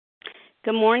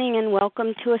Good morning and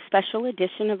welcome to a special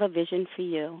edition of A Vision for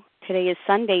You. Today is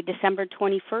Sunday, December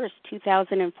 21st,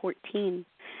 2014.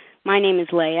 My name is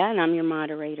Leah and I'm your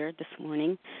moderator this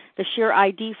morning. The share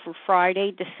ID for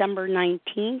Friday, December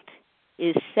 19th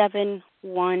is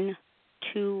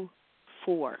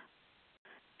 7124.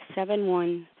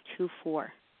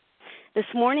 7124. This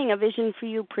morning, A Vision for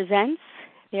You presents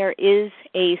There is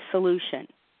a Solution.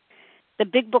 The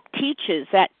Big Book teaches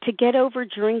that to get over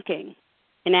drinking,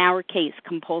 in our case,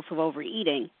 compulsive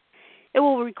overeating, it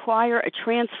will require a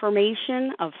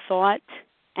transformation of thought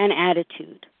and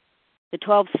attitude. The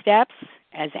 12 steps,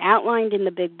 as outlined in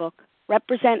the Big Book,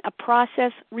 represent a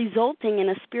process resulting in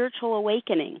a spiritual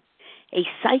awakening, a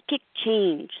psychic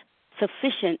change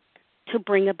sufficient to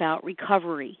bring about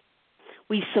recovery.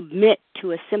 We submit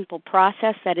to a simple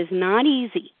process that is not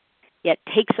easy, yet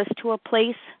takes us to a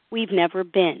place we've never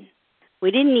been. We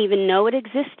didn't even know it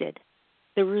existed.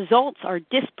 The results are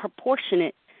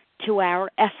disproportionate to our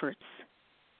efforts,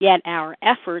 yet our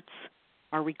efforts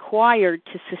are required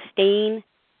to sustain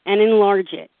and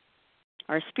enlarge it.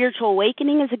 Our spiritual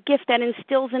awakening is a gift that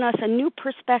instills in us a new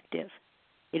perspective.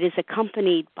 It is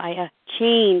accompanied by a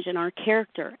change in our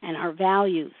character and our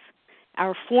values.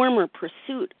 Our former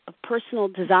pursuit of personal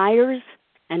desires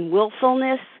and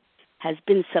willfulness has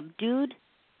been subdued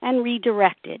and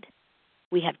redirected.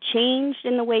 We have changed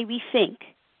in the way we think,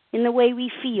 in the way we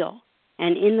feel,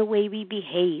 and in the way we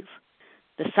behave.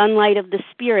 The sunlight of the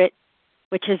Spirit,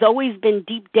 which has always been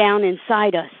deep down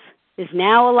inside us, is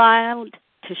now allowed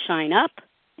to shine up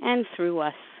and through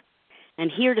us. And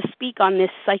here to speak on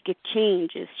this psychic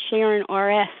change is Sharon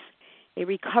RS, a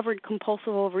recovered compulsive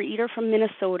overeater from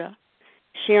Minnesota.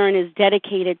 Sharon is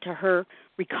dedicated to her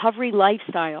recovery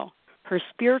lifestyle, her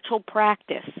spiritual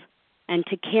practice, and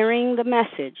to carrying the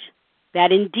message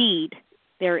that indeed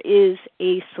there is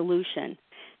a solution.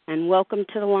 And welcome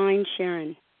to the line,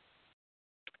 Sharon.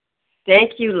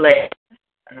 Thank you, Leah.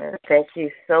 Thank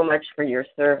you so much for your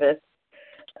service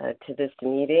to this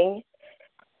meeting.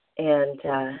 And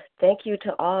thank you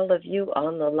to all of you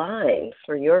on the line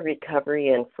for your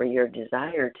recovery and for your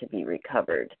desire to be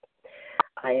recovered.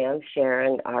 I am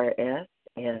Sharon RS,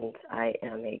 and I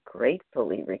am a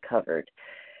gratefully recovered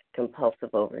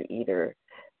compulsive overeater,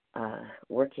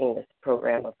 working this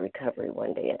program of recovery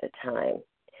one day at a time.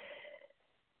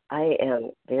 I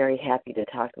am very happy to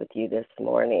talk with you this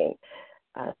morning.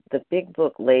 The Big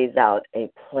Book lays out a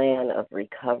plan of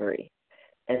recovery,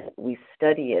 and we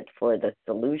study it for the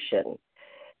solution,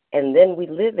 and then we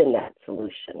live in that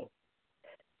solution.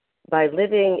 By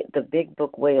living the Big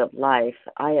Book way of life,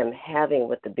 I am having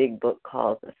what the Big Book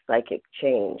calls a psychic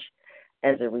change.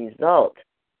 As a result,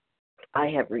 I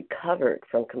have recovered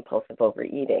from compulsive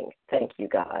overeating, thank you,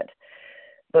 God.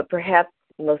 But perhaps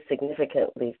most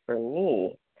significantly for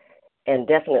me, and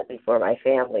definitely for my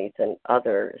families and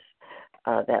others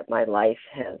that my life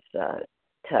has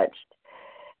touched,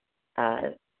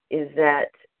 is that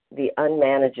the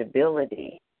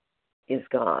unmanageability is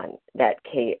gone,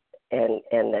 and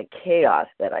the chaos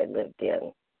that I lived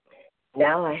in.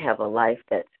 Now I have a life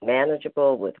that's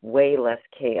manageable with way less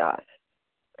chaos.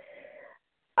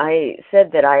 I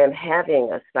said that I am having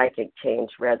a psychic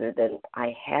change rather than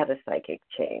I have a psychic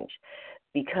change,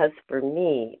 because for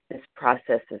me, this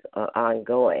process is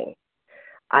ongoing.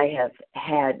 I have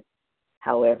had,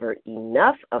 however,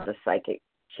 enough of a psychic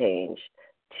change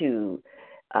to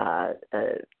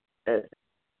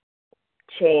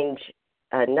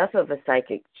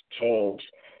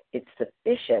it's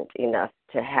sufficient enough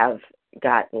to have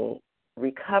gotten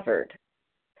recovered.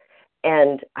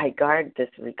 And I guard this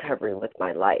recovery with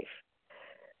my life.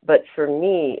 But for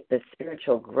me, the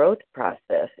spiritual growth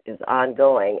process is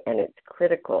ongoing, and it's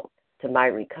critical to my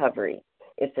recovery.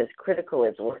 It's as critical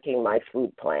as working my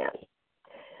food plan.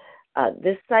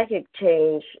 This psychic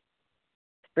change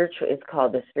is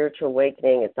called the spiritual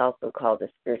awakening. It's also called the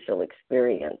spiritual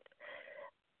experience.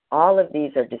 All of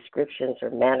these are descriptions or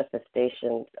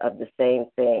manifestations of the same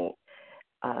thing.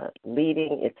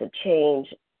 It's a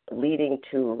change leading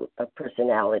to a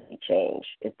personality change.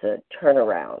 It's a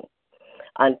turnaround.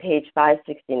 On page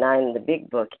 569 in the Big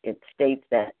Book, it states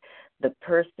that the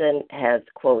person has,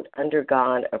 quote,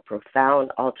 undergone a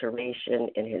profound alteration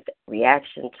in his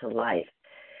reaction to life,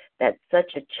 that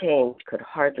such a change could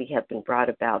hardly have been brought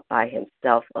about by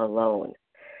himself alone.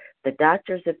 The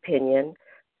doctor's opinion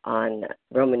on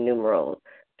Roman numeral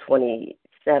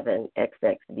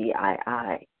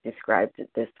 27XXVII describes it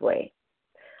this way.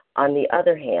 On the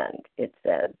other hand, it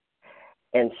says,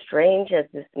 and strange as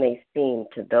this may seem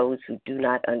to those who do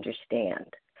not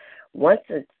understand, once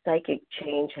a psychic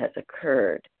change has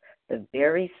occurred, the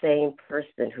very same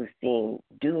person who seemed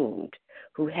doomed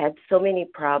who had so many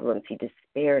problems he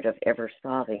despaired of ever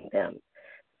solving them,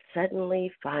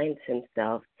 suddenly finds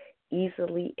himself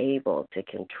easily able to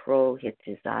control his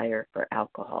desire for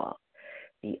alcohol,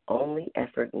 the only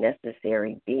effort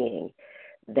necessary being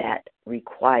that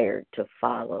required to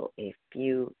follow a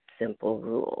few simple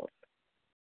rules.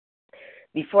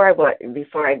 Before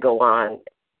I go on,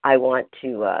 I want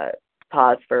to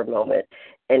pause for a moment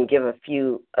and give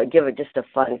just a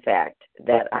fun fact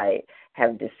that I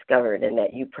have discovered and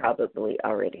that you probably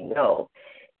already know.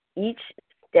 Each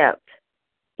step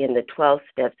in the 12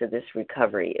 steps of this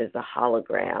recovery is a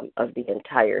hologram of the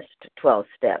entire 12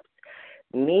 steps,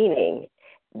 meaning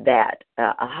that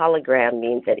a hologram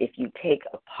means that if you take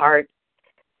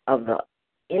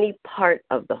any part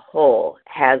of the whole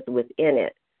has within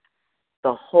it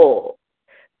the whole.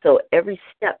 So every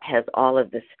step has all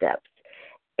of the steps.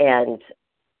 And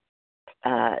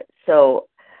so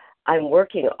I'm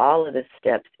working all of the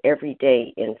steps every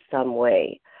day in some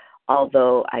way,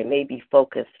 although I may be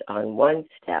focused on one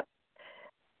step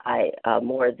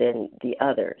more than the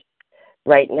others.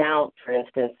 Right now, for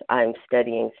instance, I'm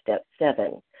studying step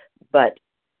 7, but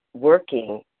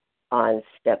working on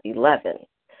step 11.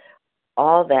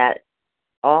 All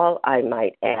I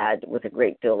might add with a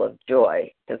great deal of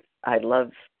joy, because I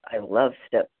love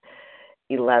step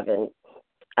 11,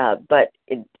 but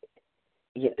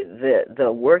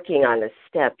the working on a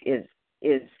step is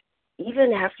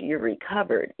even after you're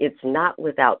recovered, it's not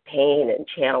without pain and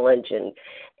challenge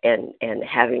and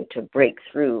having to break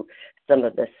through some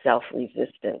of the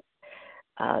self-resistance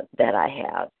that I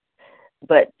have.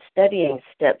 But studying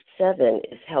step 7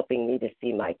 is helping me to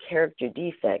see my character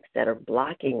defects that are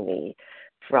blocking me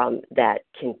from that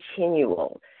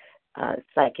continual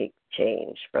psychic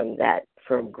change, from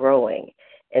growing.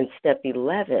 And step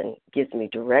 11 gives me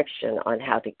direction on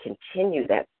how to continue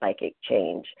that psychic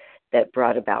change that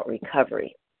brought about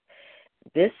recovery.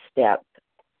 This step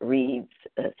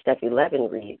step 11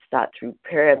 reads, sought through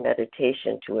prayer and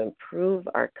meditation to improve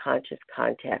our conscious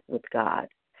contact with God,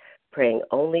 praying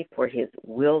only for His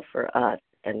will for us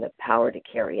and the power to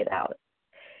carry it out.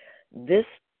 This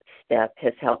step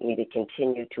has helped me to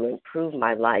continue to improve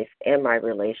my life and my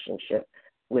relationship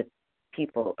with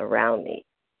people around me.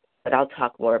 But I'll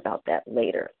talk more about that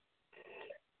later.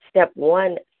 Step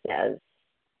 1 says,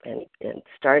 and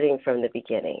starting from the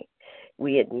beginning,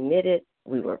 we admitted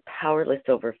we were powerless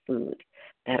over food,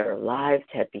 that our lives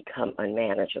had become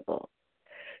unmanageable.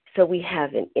 So we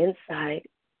have an inside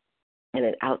and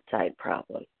an outside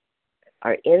problem.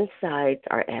 Our insides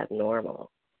are abnormal.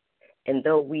 And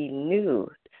though we knew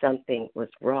something was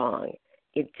wrong,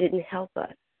 it didn't help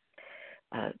us.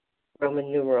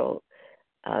 Roman numeral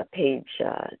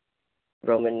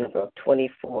Roman numeral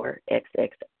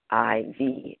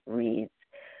 24XXIV reads,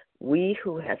 we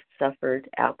who have suffered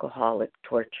alcoholic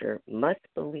torture must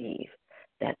believe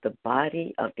that the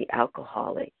body of the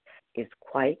alcoholic is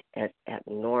quite as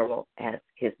abnormal as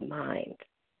his mind.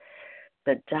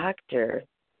 The doctor,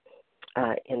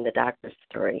 in the doctor's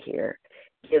story here,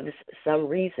 gives some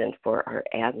reason for our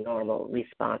abnormal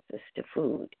responses to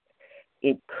food.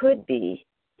 It could be,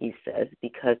 he says,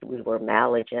 because we were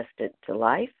maladjusted to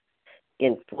life,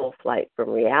 in full flight from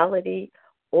reality,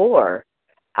 or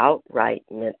outright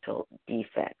mental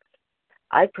defects.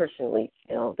 I personally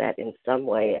feel that in some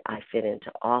way I fit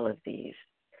into all of these.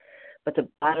 But the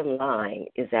bottom line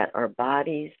is that our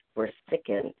bodies were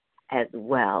sickened as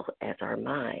well as our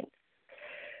minds.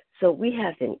 So we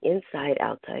have an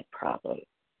inside-outside problem.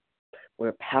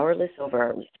 We're powerless over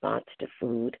our response to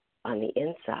food on the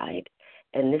inside,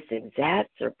 and this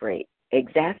exacerbates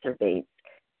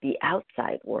the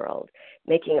outside world,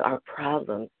 making our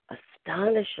problems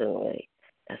astonishingly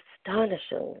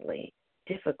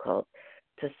difficult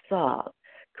to solve,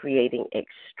 creating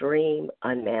extreme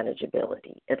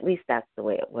unmanageability. At least that's the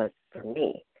way it was for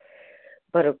me.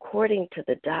 But according to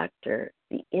the doctor,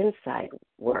 the inside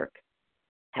work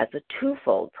has a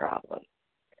twofold problem.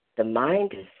 The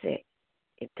mind is sick.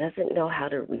 It doesn't know how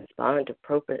to respond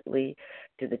appropriately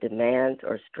to the demands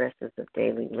or stresses of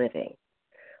daily living.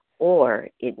 Or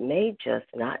it may just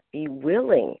not be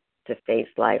willing to face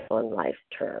life on life's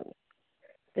terms.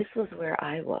 This was where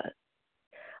I was.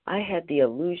 I had the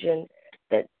illusion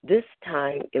that this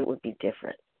time it would be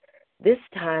different. This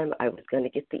time I was going to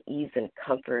get the ease and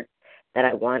comfort that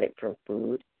I wanted from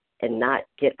food and not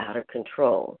get out of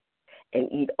control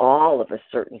and eat all of a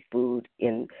certain food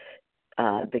in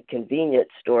the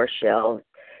convenience store shelves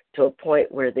to a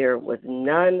point where there was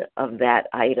none of that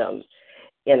item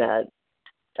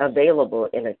available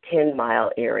in a 10-mile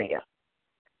area.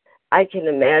 I can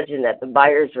imagine that the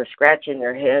buyers are scratching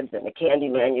their heads and the candy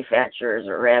manufacturers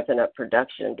are ramping up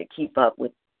production to keep up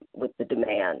with the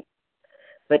demand.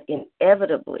 But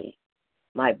inevitably,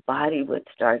 my body would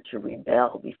start to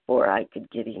rebel before I could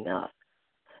get enough.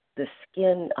 The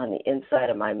skin on the inside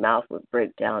of my mouth would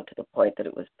break down to the point that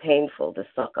it was painful to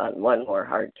suck on one more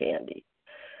hard candy.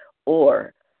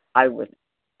 Or I would,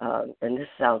 and this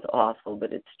sounds awful,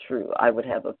 but it's true, I would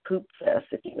have a poop fest,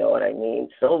 if you know what I mean,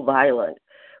 so violent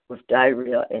with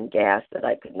diarrhea and gas that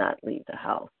I could not leave the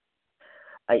house.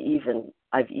 I've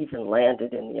even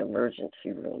landed in the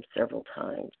emergency room several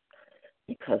times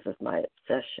because of my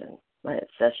obsession. My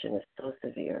obsession is so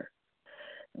severe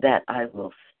that I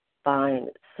will find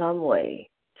some way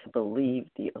to believe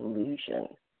the illusion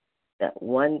that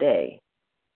one day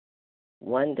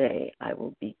I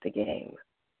will beat the game.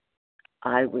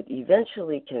 I would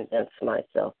eventually convince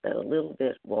myself that a little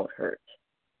bit won't hurt.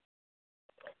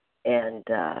 And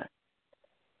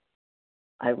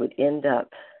I would end up,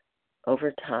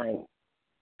 over time,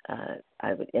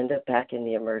 I would end up back in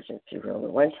the emergency room.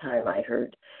 And one time I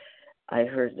heard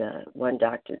one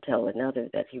doctor tell another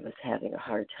that he was having a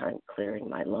hard time clearing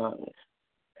my lungs.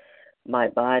 My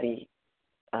body,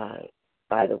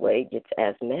 by the way, gets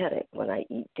asthmatic when I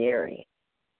eat dairy.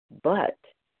 But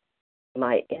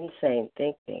my insane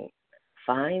thinking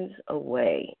finds a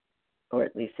way, or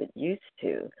at least it used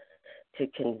to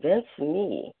convince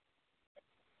me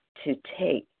to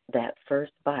take that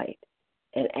first bite.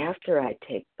 And after I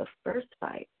take the first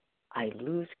bite, I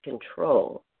lose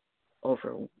control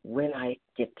over when I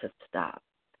get to stop.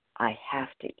 I have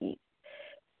to eat,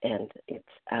 and it's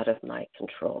out of my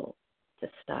control to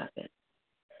stop it.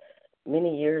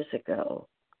 Many years ago,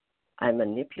 I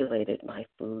manipulated my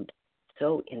food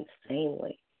so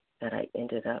insanely that I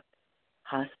ended up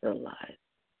hospitalized.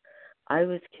 I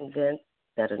was convinced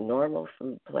that a normal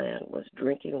food plan was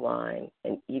drinking wine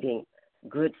and eating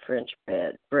good French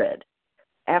bread.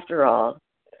 After all,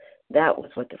 that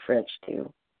was what the French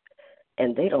do,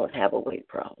 and they don't have a weight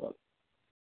problem.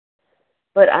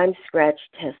 But I'm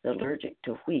scratch-test allergic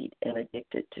to wheat and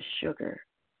addicted to sugar,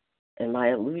 and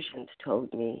my illusions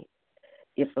told me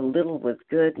if a little was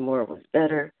good, more was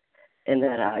better, and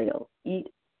that I'll eat.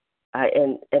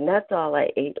 And that's all I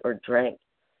ate or drank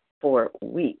for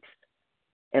weeks,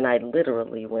 and I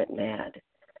literally went mad.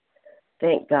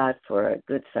 Thank God for a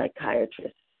good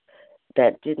psychiatrist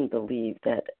that didn't believe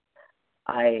that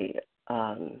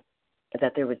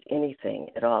that there was anything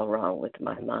at all wrong with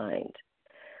my mind.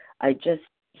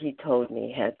 He told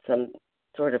me, had some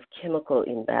sort of chemical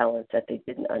imbalance that they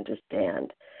didn't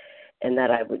understand, and that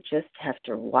I would just have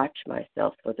to watch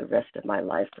myself for the rest of my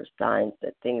life for signs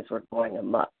that things were going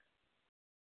amok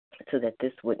so that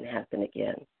this wouldn't happen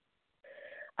again.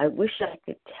 I wish I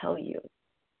could tell you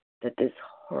that this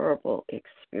horrible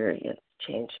experience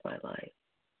changed my life.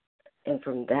 And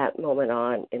from that moment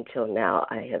on until now,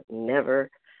 I have never,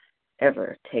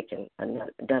 ever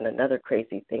done another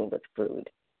crazy thing with food.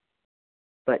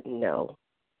 But no,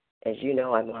 as you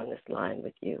know, I'm on this line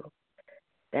with you.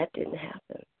 That didn't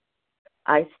happen.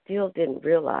 I still didn't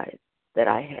realize that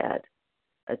I had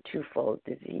a twofold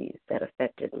disease that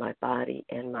affected my body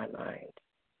and my mind.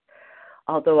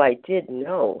 Although I did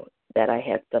know that I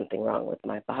had something wrong with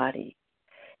my body,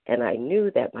 and I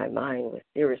knew that my mind was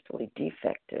seriously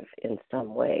defective in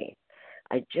some way,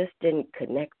 I just didn't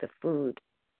connect the food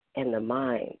and the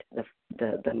mind,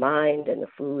 the mind and the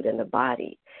food and the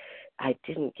body. I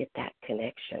didn't get that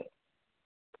connection.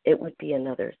 It would be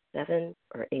another 7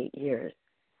 or 8 years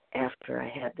after I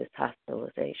had this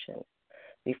hospitalization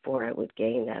before I would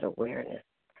gain that awareness,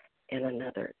 and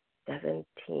another 17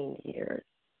 years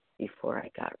before I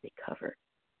got recovered.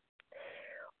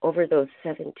 Over those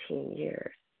 17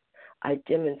 years, I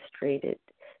demonstrated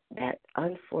that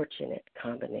unfortunate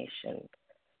combination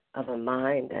of a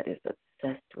mind that is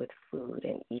obsessed with food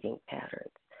and eating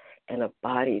patterns, and a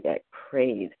body that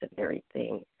craves the very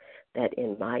thing that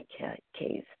in my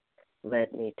case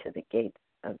led me to the gates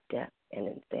of death and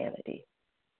insanity.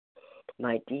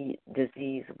 My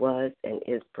disease was and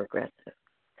is progressive.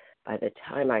 By the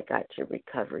time I got to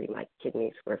recovery, my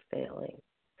kidneys were failing.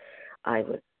 I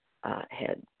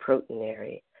had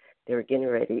proteinuria. They were getting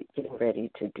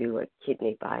ready to do a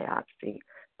kidney biopsy.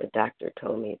 The doctor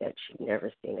told me that she'd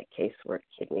never seen a case where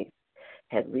kidneys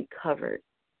had recovered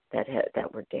that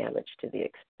were damaged to the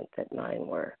extent that mine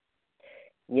were.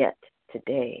 Yet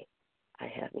today, I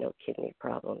have no kidney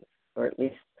problems, or at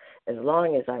least as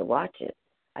long as I watch it,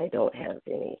 I don't have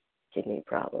any kidney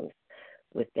problems.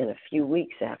 Within a few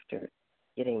weeks after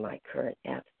getting my current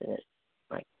abstinence,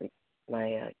 my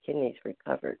kidneys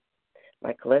recovered.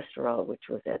 My cholesterol, which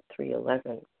was at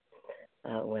 311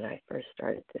 when I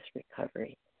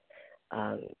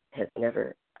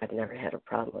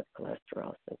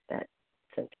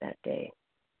that day.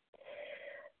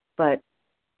 But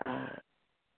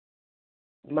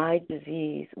my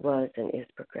disease was and is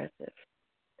progressive,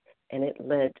 and it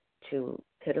led to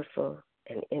pitiful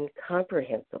and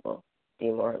incomprehensible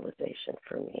demoralization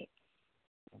for me.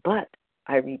 But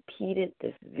I repeated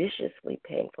this viciously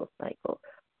painful cycle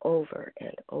over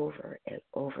and over and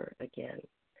over again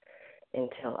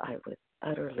until I was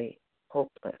utterly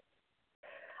hopeless.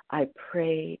 I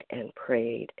prayed and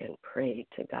prayed and prayed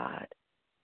to God,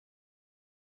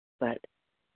 but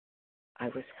I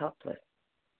was helpless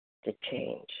to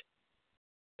change.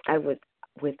 I was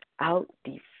without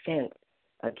defense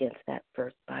against that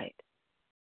first bite.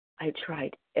 I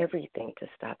tried everything to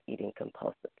stop eating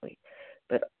compulsively,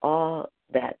 but all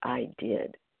that I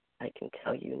did, I can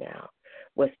tell you now,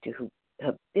 was to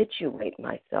habituate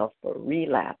myself for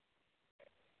relapse.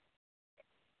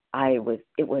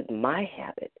 It was my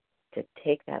habit to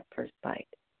take that first bite.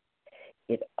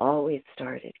 It always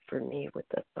started for me with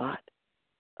the thought,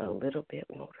 a little bit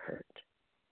won't hurt.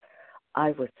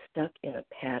 I was stuck in a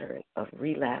pattern of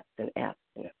relapse and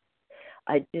abstinence.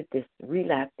 I did this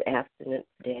relapse abstinence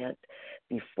dance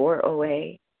before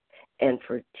OA and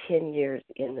for 10 years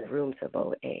in the rooms of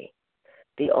OA.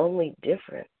 The only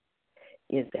difference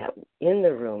is that in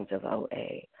the rooms of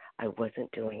OA, I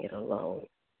wasn't doing it alone.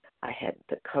 I had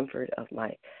the comfort of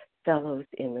my fellows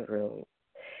in the room.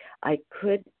 I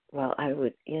could, while I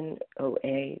was in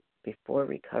OA before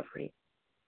recovery,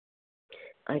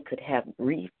 I could have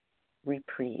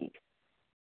reprieve,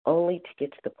 only to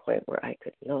get to the point where I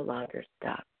could no longer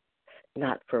stop,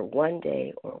 not for 1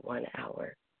 day or 1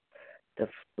 hour. The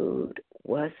food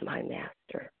was my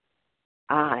master.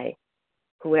 I,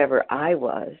 whoever I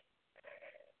was,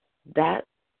 that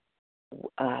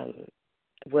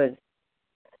was,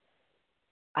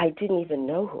 I didn't even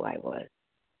know who I was.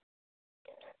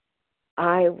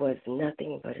 I was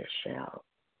nothing but a shell.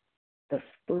 The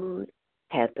food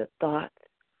had the thoughts.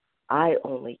 I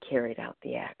only carried out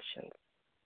the actions.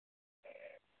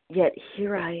 Yet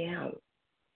here I am,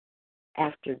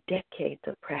 after decades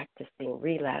of practicing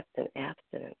relapse and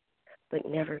abstinence, but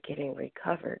never getting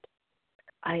recovered.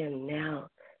 I am now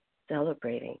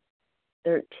celebrating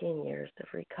 13 years of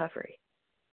recovery.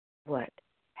 What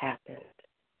happened?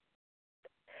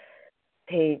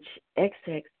 Page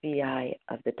XXVI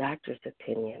of the doctor's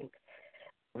opinion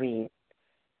reads,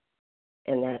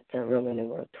 and that's Roman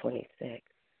numeral 26,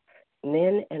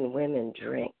 men and women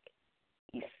drink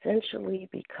essentially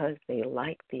because they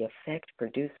like the effect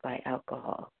produced by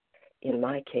alcohol, in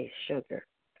my case, sugar.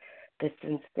 The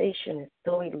sensation is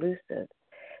so elusive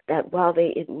that while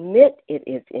they admit it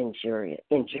is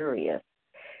injurious,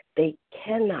 they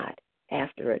cannot,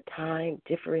 after a time,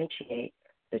 differentiate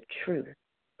the truth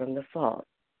from the false.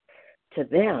 To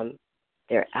them,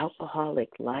 their alcoholic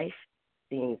life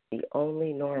seems the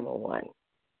only normal one.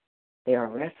 They are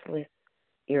restless,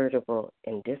 irritable,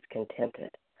 and discontented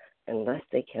unless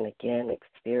they can again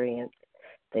experience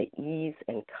the ease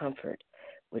and comfort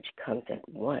which comes at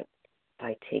once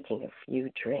by taking a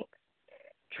few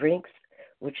drinks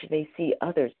which they see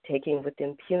others taking with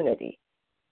impunity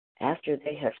after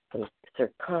they have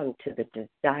succumbed to the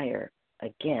desire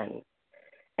again,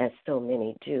 as so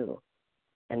many do,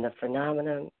 and the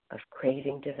phenomenon of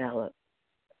craving develops.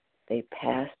 They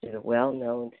pass through the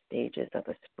well-known stages of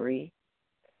a spree,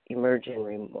 emerging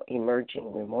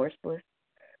remorseless,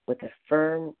 with a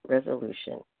firm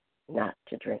resolution not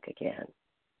to drink again.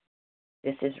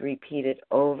 This is repeated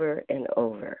over and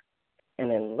over,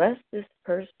 and unless this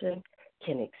person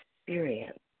can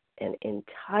experience an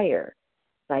entire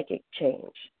psychic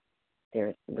change, there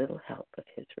is little help of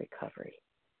his recovery.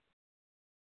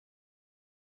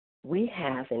 We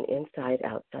have an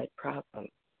inside-outside problem.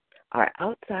 Our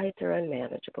outsides are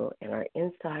unmanageable, and our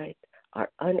insides are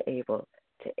unable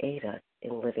to aid us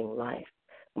in living life,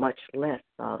 much less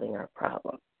solving our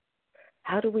problem.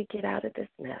 How do we get out of this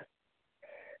mess?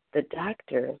 The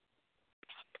doctor,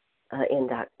 in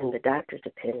the doctor's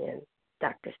opinion,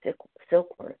 Dr.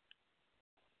 Silkworth,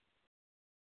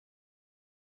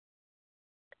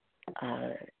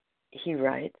 he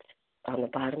writes on the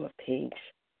bottom of page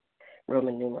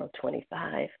Roman numeral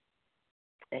 25,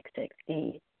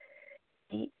 XXD,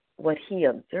 what he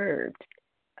observed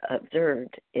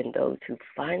in those who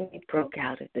finally broke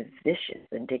out of the vicious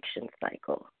addiction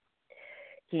cycle.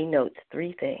 He notes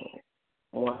 3 things.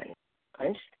 1,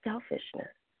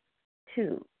 unselfishness.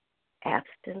 2,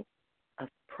 absence of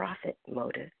profit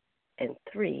motive. And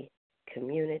 3,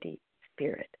 community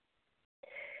spirit.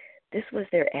 This was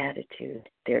their attitude,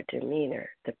 their demeanor,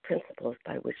 the principles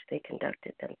by which they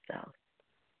conducted themselves.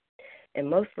 And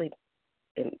most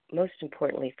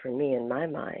importantly for me in my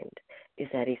mind is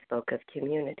that he spoke of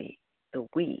community, the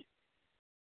we.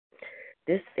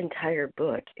 This entire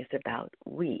book is about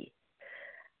we.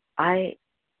 I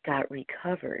got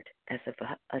recovered as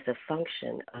a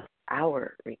function of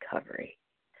our recovery.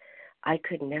 I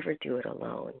could never do it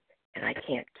alone, and I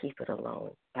can't keep it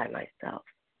alone by myself.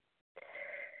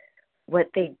 What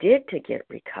they did to get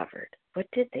recovered, what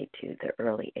did they do, the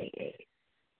early AAs?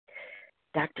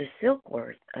 Dr.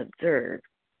 Silkworth observed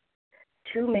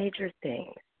two major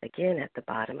things. Again, at the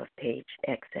bottom of page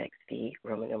XXV,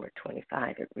 Roman number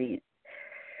 25, it reads,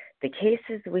 "The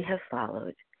cases we have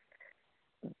followed,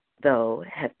 though,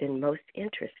 have been most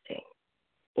interesting.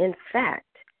 In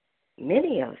fact,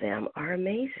 many of them are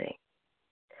amazing.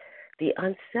 The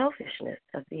unselfishness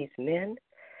of these men,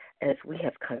 as we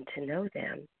have come to know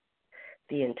them,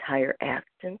 the entire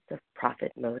absence of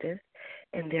profit motive,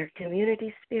 and their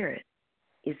community spirit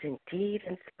is indeed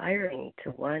inspiring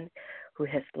to one who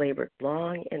has labored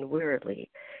long and wearily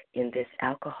in this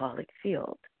alcoholic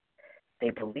field.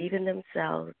 They believe in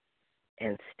themselves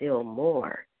and still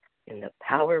more in the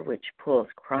power which pulls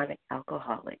chronic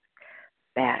alcoholics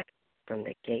back from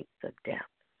the gates of death."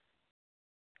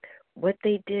 What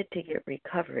they did to get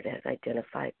recovered, as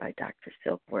identified by Dr.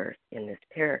 Silkworth in this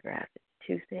paragraph, is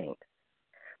two things.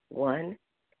 One,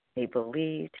 they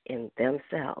believed in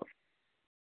themselves.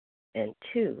 And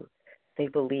two, they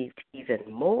believed even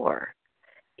more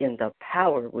in the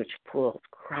power which pulls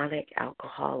chronic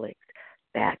alcoholics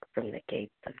back from the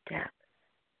gates of death.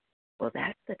 Well,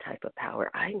 that's the type of power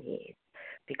I need,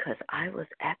 because I was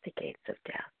at the gates of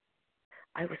death.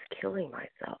 I was killing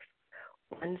myself,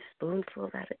 one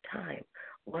spoonful at a time,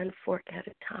 one fork at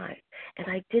a time. And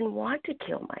I didn't want to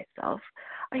kill myself.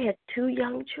 I had two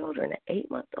young children, an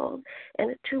 8-month-old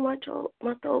and a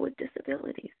 2-month-old with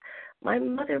disabilities. My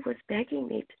mother was begging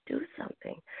me to do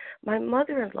something. My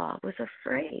mother-in-law was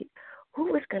afraid.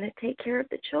 Who was going to take care of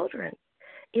the children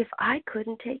if I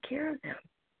couldn't take care of them?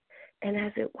 And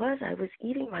as it was, I was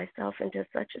eating myself into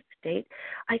such a state,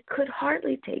 I could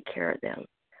hardly take care of them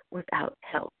without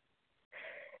help.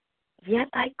 Yet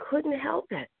I couldn't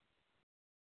help it.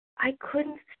 I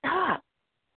couldn't stop.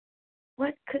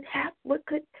 What could happen?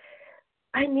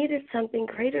 I needed something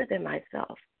greater than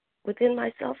myself. Within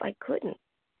myself, I couldn't.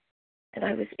 And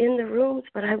I was in the rooms,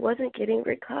 but I wasn't getting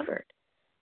recovered.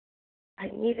 I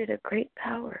needed a great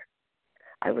power.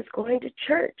 I was going to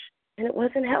church, and it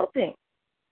wasn't helping.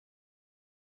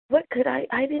 What could I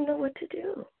didn't know what to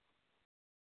do.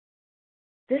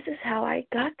 This is how I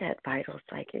got that vital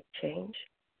psychic change.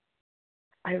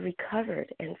 I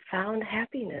recovered and found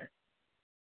happiness,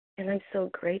 and I'm so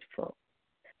grateful.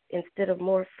 Instead of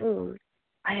more food,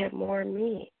 I have more of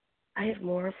me. I have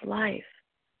more of life,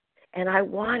 and I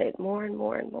wanted more and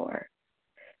more and more,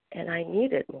 and I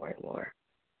needed more and more,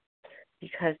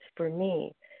 because for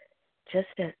me, just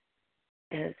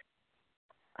as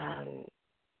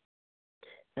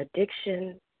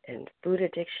addiction and food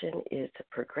addiction is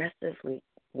progressively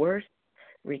worse,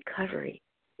 recovery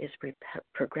is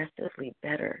progressively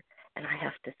better. And I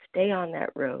have to stay on that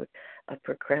road of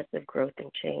progressive growth and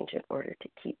change in order to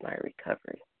keep my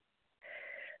recovery.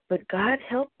 But God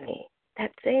helped me,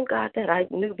 that same God that I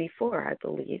knew before, I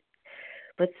believe.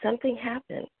 But something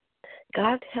happened.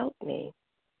 God helped me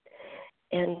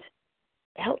and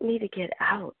helped me to get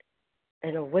out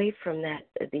and away from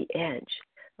the edge,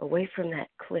 away from that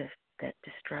cliff, that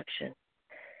destruction.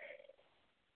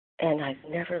 And I've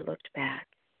never looked back.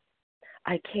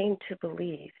 I came to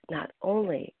believe not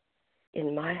only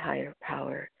in my higher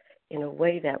power in a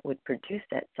way that would produce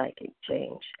that psychic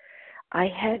change.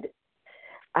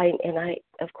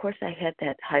 Of course I had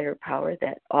that higher power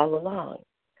that all along,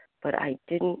 but I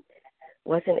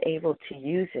wasn't able to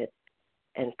use it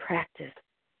and practice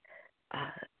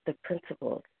the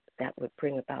principles that would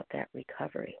bring about that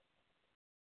recovery.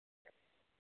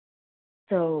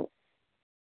 So,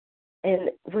 and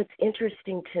what's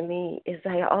interesting to me is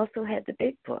I also had the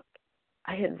big book.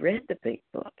 I had read the big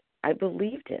book. I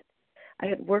believed it. I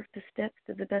had worked the steps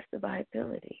to the best of my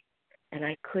ability, and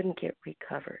I couldn't get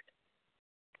recovered.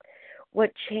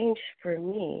 What changed for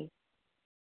me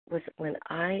was when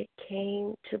I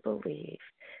came to believe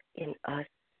in us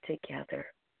together.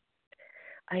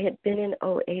 I had been in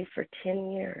OA for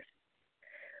 10 years.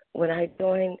 When I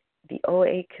joined the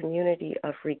OA community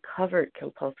of recovered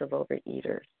compulsive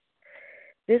overeaters,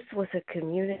 this was a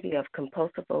community of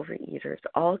compulsive overeaters,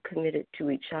 all committed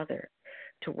to each other,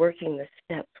 to working the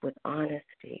steps with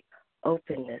honesty,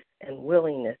 openness, and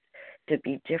willingness to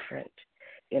be different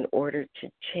in order to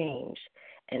change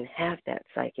and have that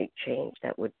psychic change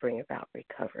that would bring about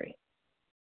recovery.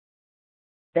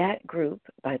 That group,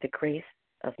 by the grace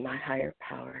of my higher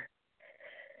power,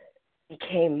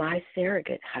 became my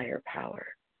surrogate higher power.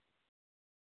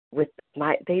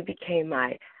 They became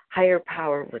my higher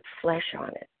power with flesh on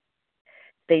it.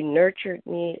 They nurtured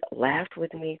me, laughed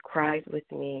with me, cried with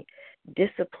me,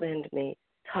 disciplined me,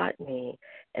 taught me,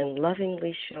 and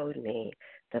lovingly showed me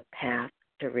the path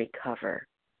to recover.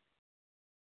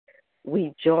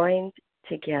 We joined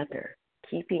together,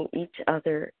 keeping each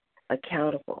other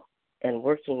accountable and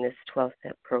working this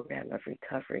 12-step program of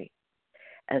recovery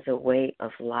as a way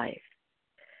of life,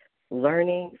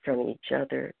 learning from each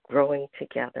other, growing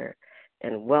together,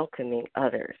 and welcoming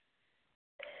others.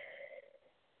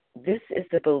 This is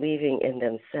the believing in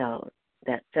themselves,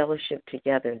 that fellowship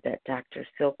together that Dr.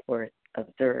 Silkworth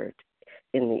observed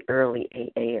in the early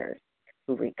AAers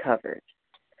who recovered.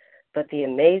 But the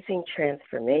amazing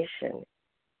transformation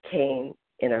came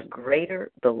in a greater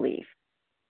belief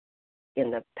in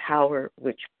the power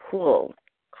which pulls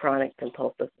chronic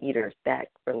compulsive eaters back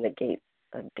from the gates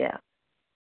of death.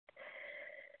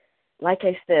 Like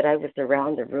I said, I was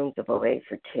around the rooms of OA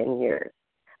for 10 years.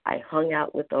 I hung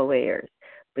out with OAers,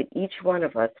 but each one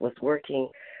of us was working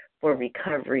for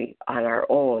recovery on our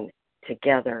own,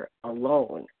 together,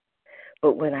 alone.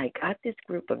 But when I got this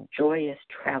group of joyous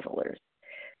travelers,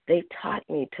 they taught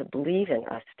me to believe in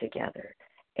us together.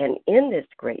 And in this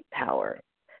great power,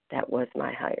 that was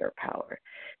my higher power,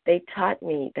 they taught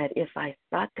me that if I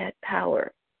sought that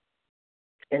power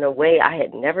in a way I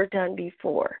had never done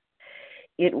before,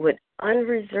 it would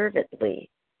unreservedly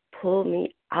pull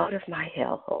me out of my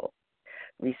hellhole,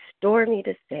 restore me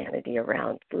to sanity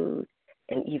around food,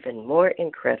 and even more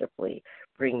incredibly,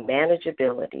 bring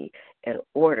manageability and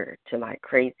order to my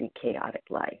crazy, chaotic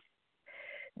life.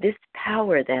 This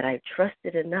power that I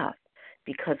trusted enough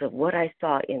because of what I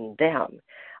saw in them,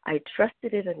 I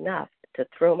trusted it enough to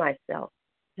throw myself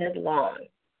headlong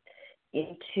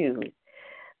into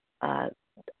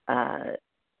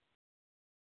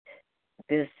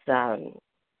this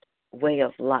way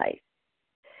of life.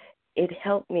 It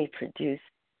helped me produce,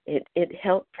 it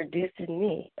helped produce in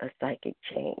me a psychic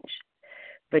change.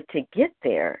 But to get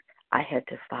there, I had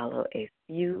to follow a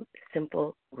few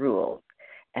simple rules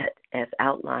as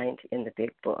outlined in the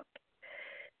big book.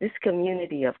 This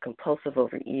community of compulsive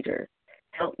overeaters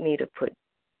helped me to put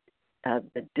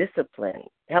the discipline,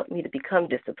 helped me to become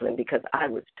disciplined because I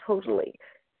was totally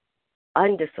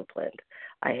undisciplined.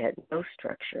 I had no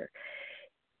structure.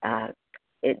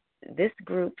 This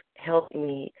group helped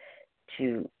me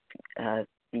to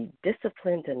be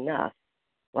disciplined enough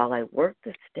while I worked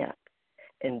the steps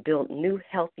and built new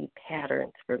healthy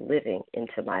patterns for living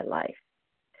into my life.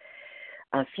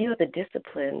 A few of the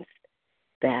disciplines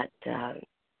that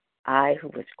I, who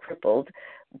was crippled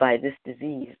by this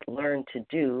disease, learned to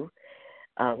do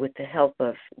with the help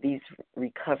of these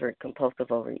recovered compulsive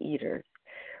overeaters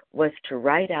was to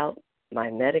write out my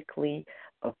medically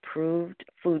approved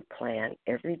food plan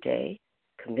every day,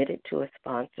 committed to a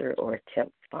sponsor or a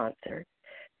temp sponsor.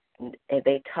 And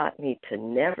they taught me to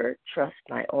never trust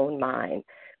my own mind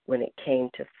when it came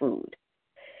to food.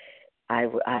 I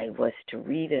was to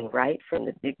read and write from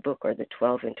the Big Book or the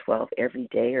 12 and 12 every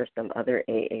day or some other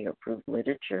AA-approved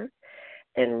literature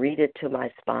and read it to my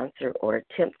sponsor or a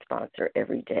temp sponsor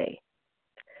every day.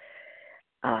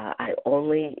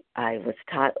 I was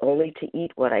taught only to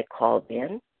eat what I called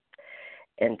in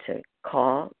and to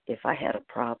call if I had a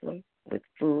problem with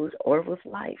food or with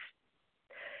life,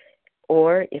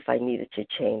 or if I needed to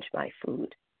change my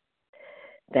food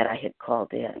that I had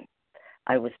called in.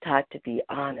 I was taught to be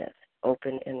honest,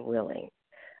 open, and willing.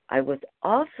 I was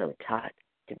also taught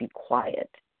to be quiet,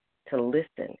 to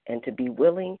listen, and to be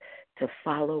willing to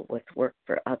follow what's worked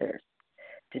for others,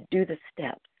 to do the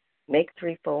steps, make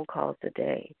 3 phone calls a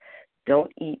day,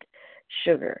 don't eat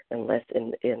sugar unless they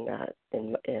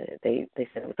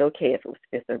said it was okay if it was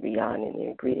 5th or beyond in the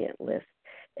ingredient list,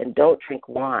 and don't drink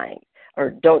wine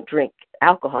or don't drink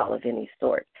alcohol of any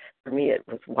sort. For me, it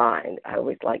was wine. I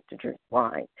always liked to drink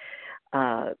wine,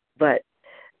 but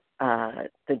the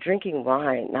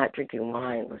not drinking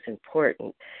wine was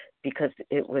important because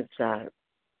it was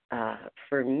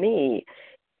for me.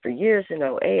 For years in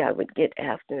OA, I would get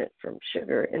abstinent from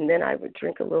sugar, and then I would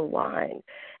drink a little wine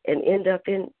and end up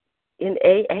in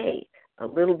AA, a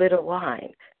little bit of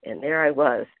wine. And there I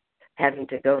was having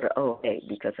to go to OA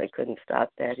because I couldn't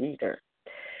stop that either.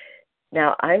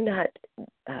 Now, I'm not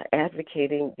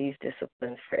advocating these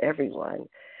disciplines for everyone.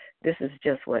 This is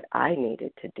just what I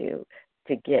needed to do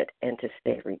to get and to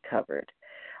stay recovered.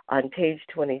 On page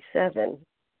 27,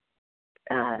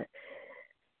 a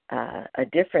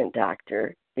different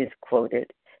doctor is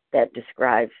quoted that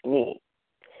describes me.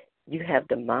 You have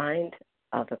the mind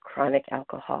of a chronic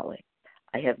alcoholic.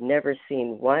 I have never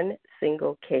seen one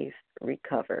single case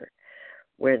recover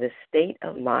where the state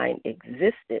of mind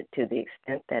existed to the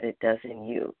extent that it does in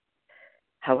you.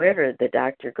 However, the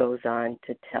doctor goes on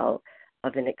to tell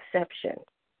of an exception.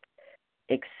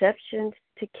 Exceptions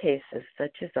to cases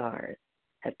such as ours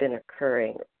have been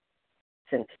occurring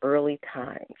since early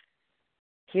times.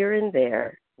 Here and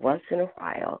there, once in a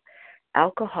while,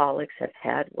 alcoholics have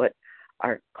had what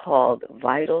are called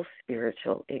vital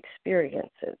spiritual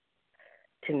experiences.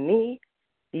 To me,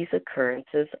 these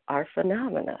occurrences are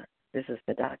phenomena. This is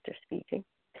the doctor speaking.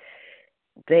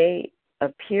 They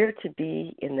appear to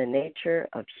be in the nature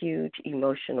of huge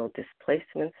emotional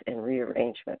displacements and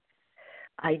rearrangements.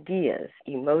 Ideas,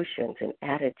 emotions, and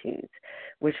attitudes,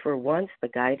 which were once the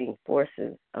guiding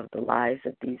forces of the lives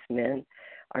of these men,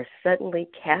 are suddenly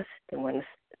cast to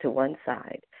one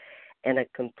side, and a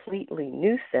completely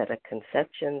new set of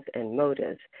conceptions and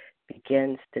motives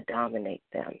begins to dominate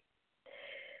them.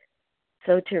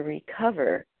 So to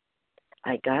recover,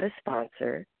 I got a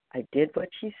sponsor. I did what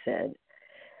she said.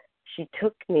 She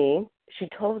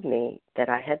told me that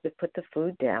I had to put the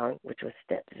food down, which was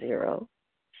step 0,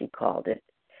 she called it.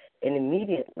 And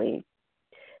immediately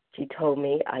she told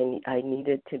me I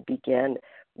needed to begin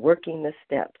working the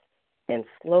steps and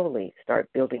slowly start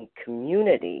building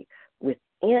community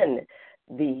within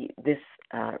this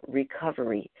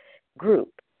recovery group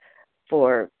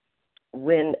for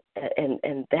when,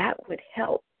 and that would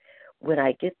help when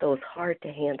I get those hard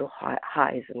to handle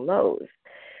highs and lows.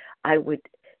 I would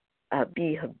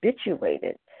be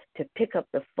habituated to pick up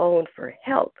the phone for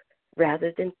help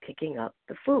rather than picking up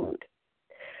the food.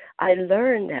 I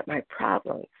learned that my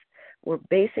problems were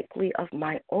basically of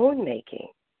my own making,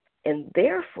 and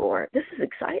therefore, this is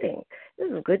exciting.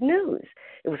 This is good news.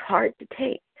 It was hard to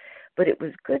take, but it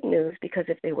was good news because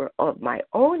if they were of my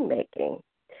own making,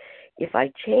 if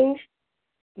I changed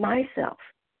myself,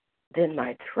 then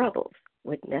my troubles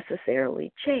would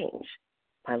necessarily change.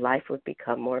 My life would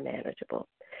become more manageable.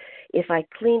 If I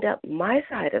cleaned up my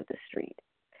side of the street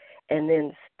and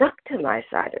then stuck to my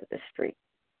side of the street,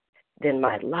 then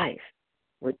my life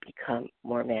would become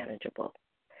more manageable.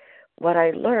 What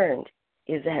I learned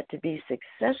is that to be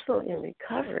successful in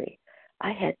recovery,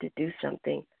 I had to do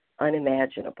something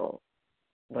unimaginable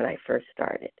when I first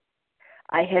started.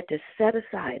 I had to set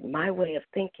aside my way of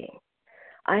thinking.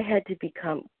 I had to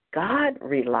become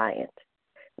God-reliant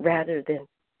rather than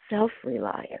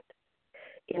self-reliant.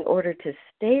 In order to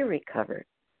stay recovered,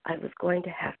 I was going to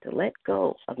have to let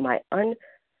go of my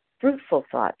unfruitful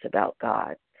thoughts about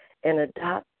God and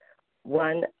adopt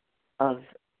one of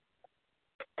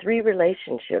 3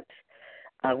 relationships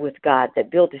with God that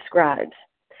Bill describes,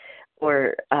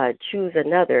 or choose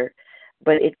another,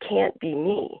 but it can't be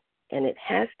me. And it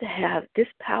has to have, this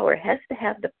power has to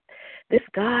have this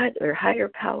God or higher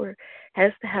power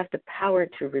has to have the power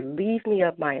to relieve me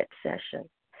of my obsession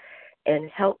and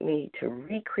help me to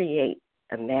recreate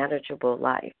a manageable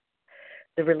life.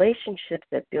 The relationships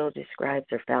that Bill describes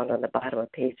are found on the bottom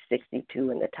of page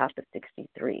 62 and the top of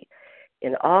 63.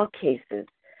 In all cases,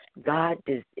 God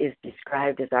is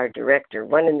described as our director.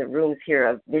 One in the rooms here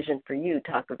of Vision for You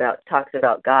talks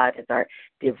about God as our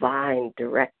divine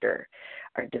director,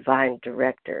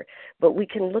 But we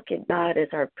can look at God as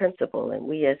our principal and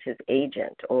we as his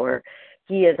agent, or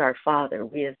he is our father,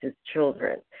 we as his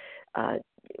children.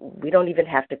 We don't even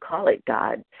have to call it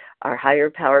God. Our higher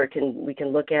power we can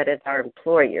look at as our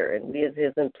employer, and we as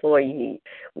his employee.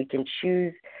 We can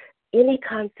choose any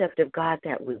concept of God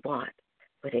that we want,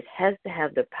 but it has to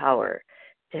have the power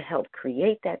to help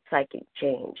create that psychic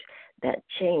change, that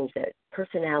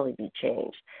personality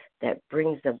change that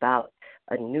brings about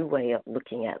a new way of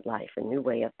looking at life, a new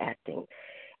way of acting.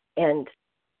 And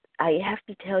I have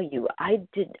to tell you, I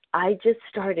just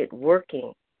started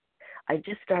working. I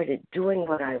just started doing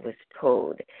what I was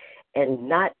told and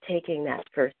not taking that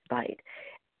first bite.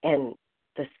 And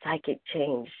the psychic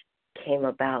change came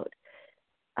about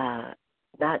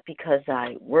not because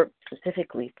I worked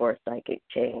specifically for psychic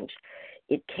change.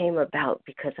 It came about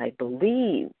because I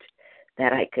believed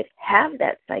that I could have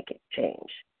that psychic change.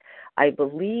 I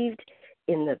believed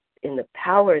in the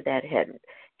power that had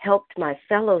helped my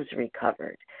fellows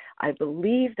recover. I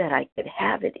believed that I could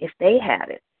have it if they had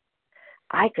it.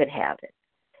 I could have it.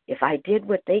 If I did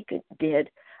what they did,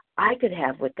 I could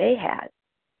have what they had.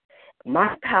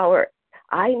 My power,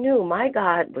 I knew my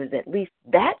God was at least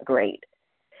that great.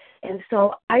 And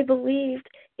so I believed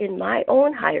in my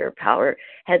own higher power,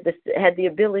 had the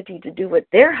ability to do what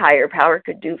their higher power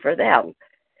could do for them.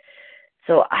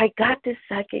 So I got this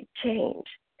psychic change.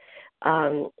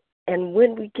 And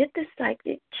when we get this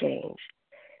psychic change,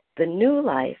 the new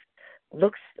life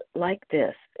looks like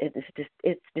this.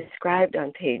 It's described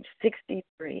on page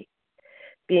 63.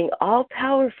 Being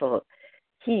all-powerful,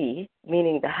 he,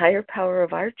 meaning the higher power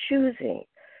of our choosing,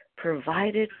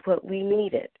 provided what we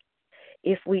needed.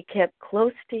 If we kept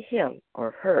close to him,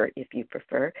 or her if you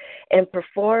prefer, and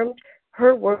performed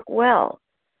her work well,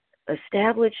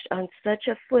 established on such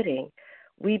a footing,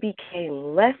 we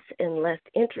became less and less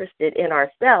interested in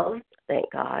ourselves,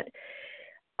 thank God,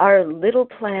 our little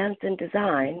plans and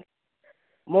designs.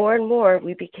 More and more,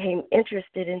 we became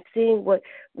interested in seeing what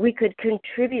we could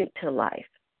contribute to life.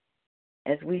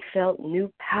 As we felt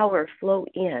new power flow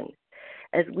in,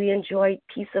 as we enjoyed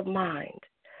peace of mind,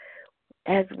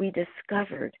 as we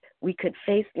discovered we could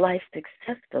face life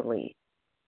successfully,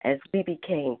 as we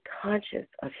became conscious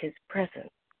of his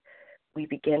presence, we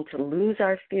began to lose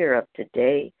our fear of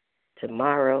today,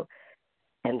 tomorrow,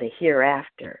 and the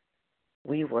hereafter.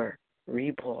 We were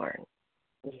reborn.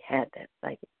 We had that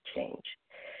psychic change.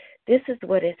 This is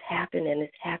what has happened and is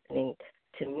happening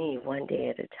to me one day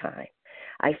at a time.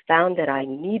 I found that I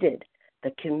needed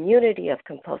the community of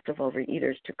compulsive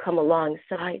overeaters to come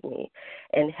alongside me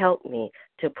and help me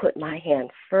to put my hand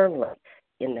firmly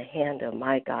in the hand of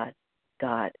my God.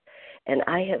 And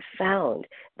I have found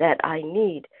that I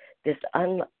need this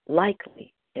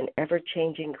unlikely and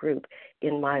ever-changing group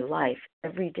in my life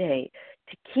every day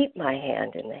to keep my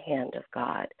hand in the hand of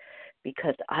God,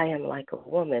 because I am like a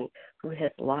woman who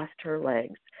has lost her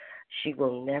legs. She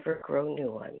will never grow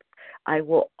new ones. I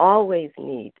will always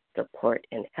need support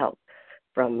and help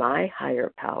from my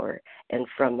higher power and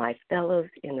from my fellows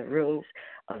in the rooms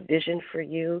of Vision for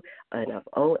You and of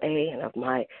OA and of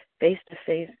my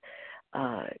face-to-face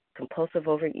compulsive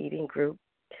overeating group.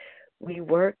 We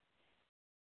work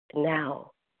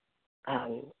now.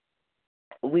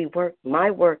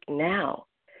 My work now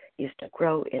is to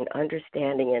grow in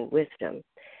understanding and wisdom.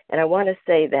 And I want to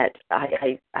say that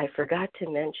I forgot to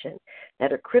mention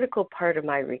that a critical part of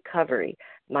my recovery,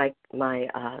 my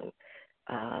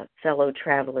fellow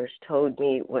travelers told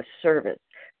me, was service.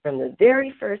 From the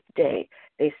very first day,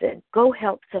 they said, go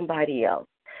help somebody else.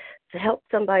 To help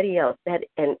somebody else.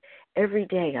 And every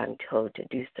day I'm told to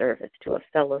do service to a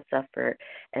fellow sufferer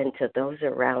and to those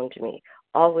around me,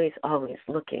 always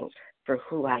looking for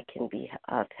who I can be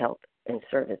of help and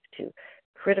service to.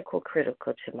 Critical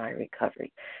to my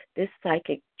recovery. This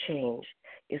psychic change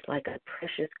is like a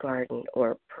precious garden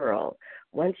or a pearl.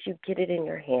 Once you get it in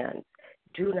your hands,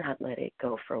 do not let it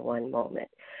go for one moment.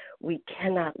 We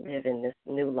cannot live in this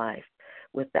new life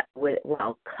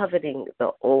while coveting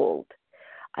the old.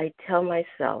 I tell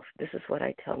myself, this is what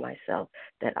I tell myself,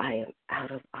 that I am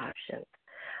out of options.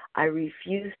 I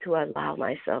refuse to allow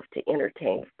myself to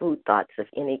entertain food thoughts of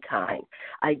any kind.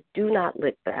 I do not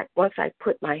look back. Once I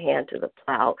put my hand to the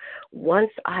plow,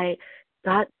 once I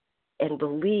thought and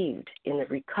believed in the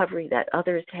recovery that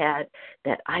others had,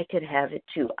 that I could have it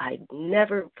too, I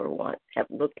never for once have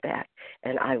looked back,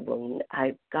 and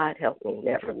God help me,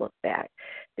 never look back.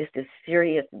 This is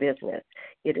serious business.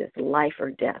 It is life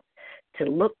or death. To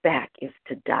look back is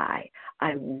to die.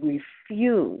 I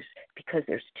refuse, because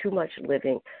there's too much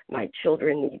living. My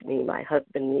children need me. My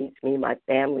husband needs me. My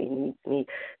family needs me.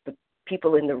 The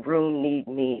people in the room need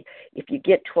me. If you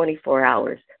get 24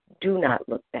 hours, do not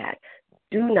look back.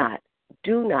 Do not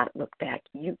look back.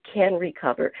 You can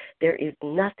recover. There is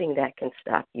nothing that can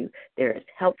stop you. There is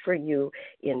help for you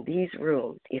in these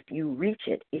rooms. If you reach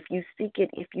it, if you seek it,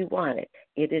 if you want it,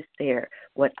 it is there.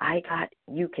 What I got,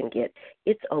 you can get.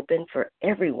 It's open for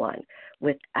everyone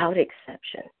without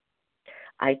exception.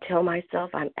 I tell myself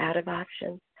I'm out of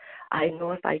options. I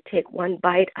know if I take one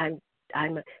bite, I'm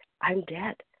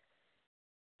dead.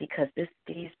 Because this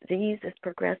disease is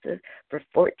progressive. For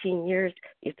 14 years,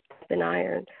 it's pumping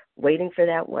iron, waiting for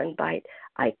that one bite.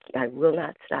 I will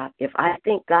not stop. If I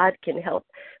think God can help,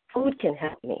 food can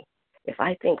help me. If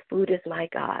I think food is my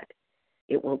God,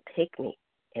 it will take me,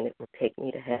 and it will take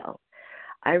me to hell.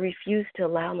 I refuse to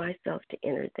allow myself to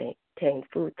entertain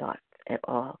food thoughts at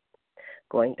all.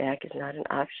 Going back is not an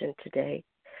option today.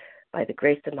 By the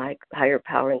grace of my higher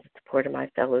power and the support of my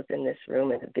fellows in this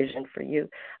room and the Vision for You,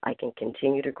 I can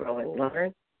continue to grow and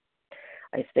learn.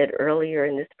 I said earlier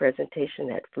in this presentation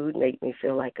that food made me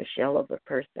feel like a shell of a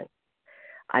person.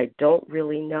 I didn't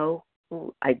really know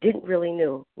who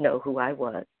I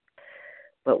was.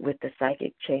 But with the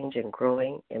psychic change and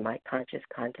growing in my conscious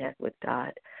contact with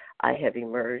God, I have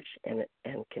emerged and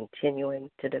am continuing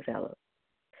to develop.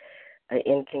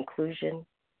 In conclusion,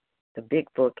 the big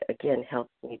book, again,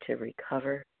 helps me to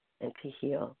recover and to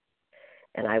heal.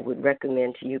 And I would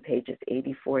recommend to you pages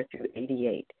 84 through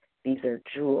 88. These are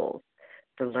jewels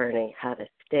for learning how to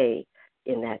stay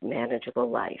in that manageable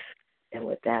life And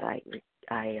with that,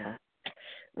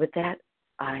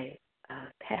 I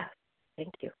pass.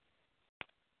 Thank you.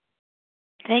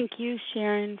 Thank you,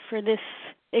 Sharon, for this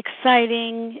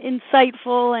exciting,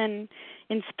 insightful, and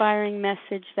inspiring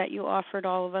message that you offered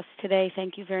all of us today.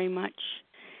 Thank you very much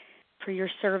for your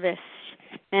service.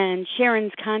 And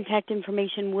Sharon's contact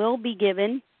information will be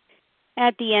given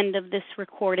at the end of this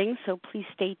recording, so please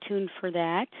stay tuned for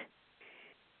that.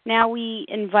 Now we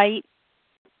invite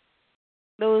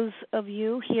those of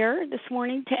you here this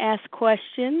morning to ask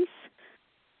questions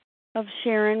of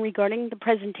Sharon regarding the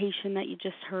presentation that you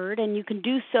just heard, and you can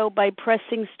do so by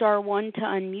pressing *1 to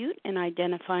unmute and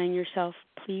identifying yourself,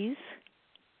 please.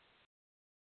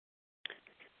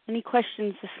 Any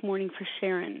questions this morning for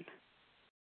Sharon?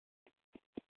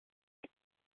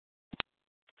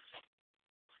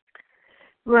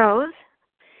 Rose?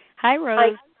 Hi,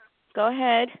 Rose. Go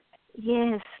ahead.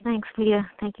 Yes, thanks, Leah.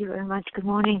 Thank you very much. Good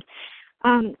morning.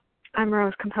 I'm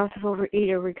Rose, compulsive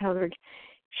overeater, recovered.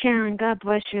 Sharon, God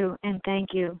bless you, and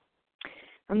thank you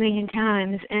a million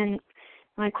times. And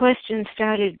my question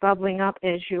started bubbling up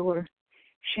as you were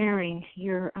sharing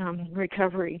your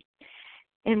recovery.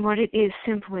 And what it is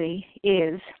simply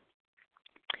is,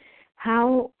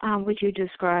 how would you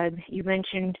describe, you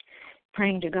mentioned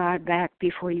praying to God back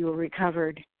before you were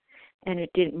recovered, and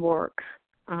it didn't work.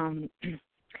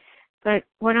 But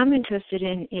what I'm interested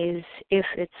in is if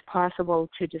it's possible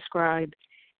to describe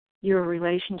your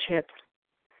relationship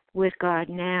with God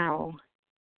now.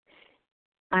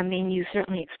 I mean, you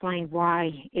certainly explained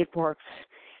why it works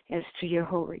as to your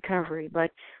whole recovery,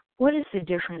 but what is the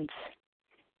difference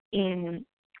in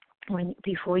when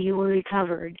before you were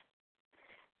recovered?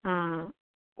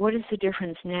 What is the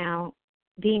difference now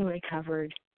being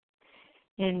recovered?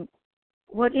 And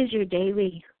what is your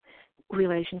daily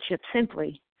relationship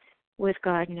simply with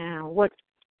God now? What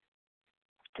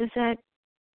does that,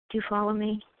 do you follow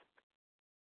me?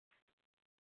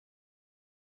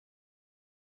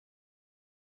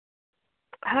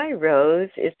 Hi, Rose.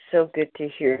 It's so good to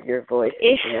hear your voice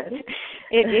again.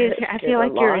 It is. I feel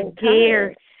like you're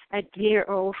a dear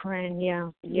old friend.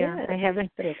 Yeah. I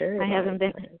haven't been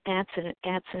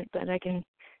absent, but I can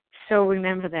so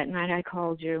remember that night I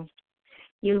called you.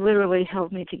 You literally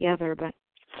held me together, but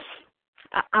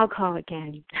I'll call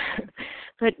again.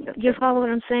 But you follow what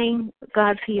I'm saying?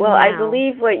 God for you. Well, now. I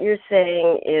believe what you're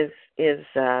saying is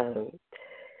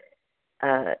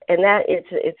and that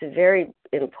it's a very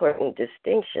important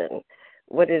distinction.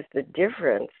 What is the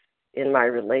difference in my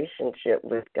relationship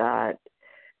with God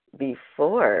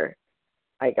before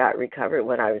I got recovered,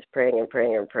 when I was praying and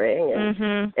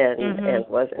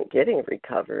wasn't getting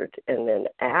recovered, and then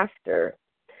after?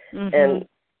 And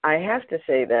I have to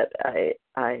say that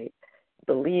I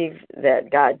believe that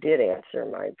God did answer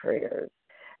my prayers.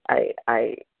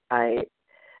 I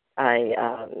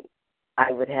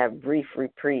would have brief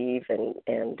reprieve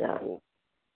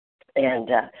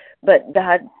but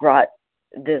God brought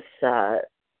this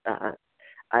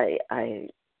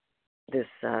this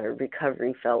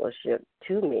recovery fellowship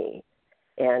to me,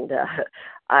 and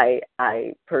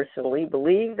I personally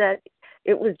believe that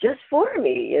it was just for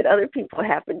me, and other people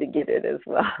happen to get it as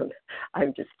well.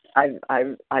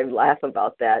 I laugh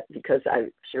about that because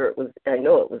I'm sure it was. I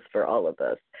know it was for all of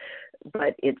us,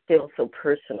 but it feels so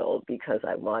personal because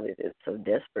I wanted it so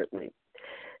desperately.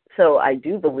 So I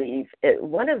do believe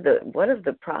one of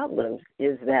the problems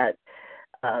is that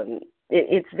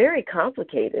it's very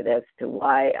complicated as to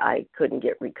why I couldn't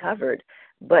get recovered,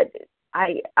 but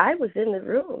I was in the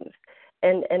rooms,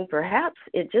 and perhaps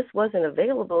it just wasn't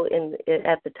available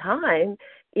at the time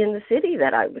in the city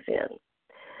that I was in.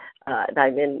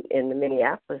 I'm in the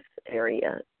Minneapolis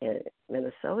area in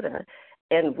Minnesota,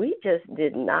 and we just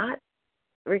did not.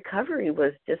 Recovery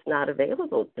was just not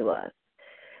available to us.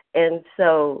 And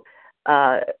so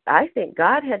I think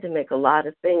God had to make a lot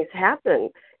of things happen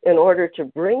in order to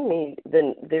bring me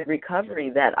the recovery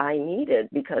that I needed,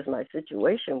 because my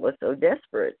situation was so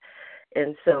desperate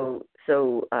and so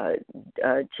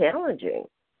challenging.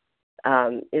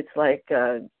 It's like,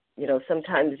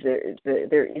 sometimes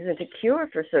there isn't a cure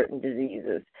for certain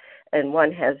diseases, and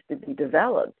one has to be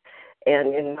developed.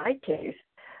 And in my case,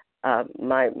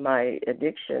 my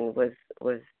addiction was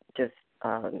just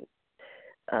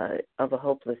of a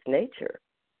hopeless nature.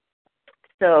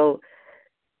 So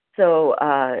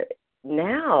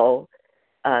now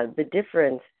the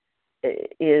difference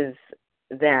is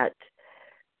that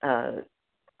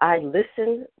I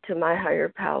listen to my higher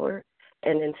power,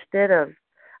 and instead of,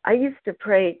 I used to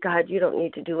pray, God, you don't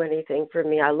need to do anything for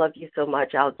me. I love you so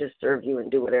much. I'll just serve you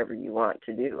and do whatever you want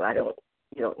to do.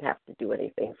 You don't have to do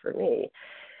anything for me,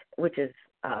 which is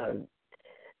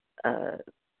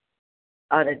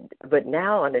but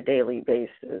now on a daily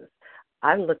basis,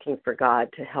 I'm looking for God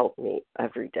to help me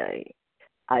every day.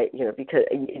 Because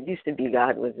it used to be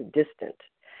God was distant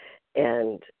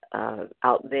and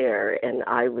out there, and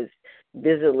I was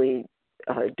busily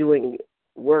doing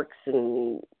works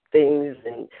and things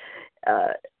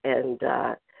and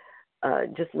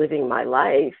just living my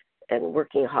life and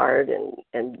working hard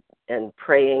and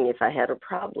praying if I had a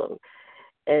problem.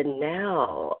 And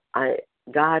now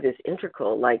God is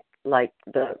integral, like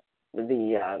the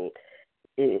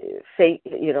faith,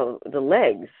 the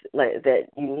legs that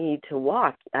you need to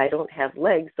walk. I don't have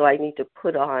legs, so I need to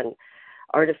put on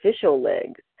artificial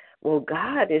legs. Well,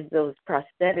 God is those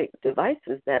prosthetic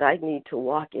devices that I need to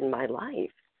walk in my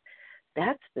life.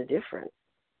 That's the difference.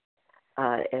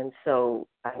 And so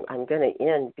I'm going to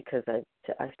end because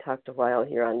I've talked a while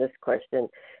here on this question,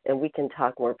 and we can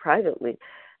talk more privately.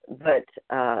 But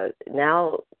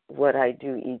now, what I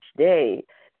do each day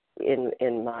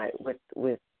in my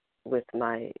with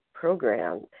my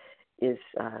program is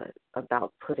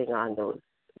about putting on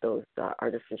those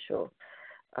artificial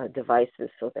devices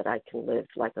so that I can live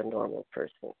like a normal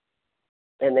person.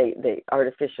 And they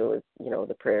artificial is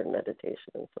the prayer and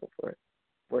meditation and so forth,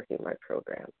 working my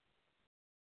program.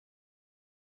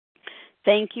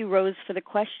 Thank you, Rose, for the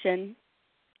question.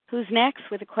 Who's next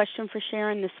with a question for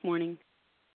Sharon this morning?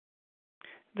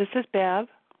 This is Bev.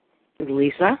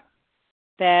 Lisa.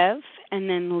 Bev, and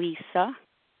then Lisa.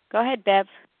 Go ahead, Bev.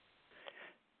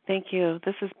 Thank you.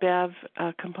 This is Bev,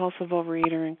 a compulsive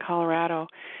overeater in Colorado.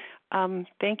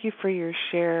 Thank you for your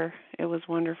share. It was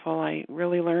wonderful. I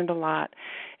really learned a lot.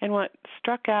 And what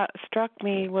struck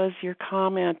me was your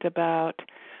comment about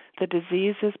the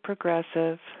disease is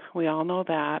progressive. We all know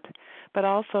that. But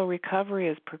also recovery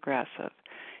is progressive.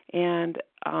 And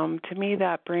to me,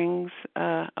 that brings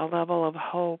a level of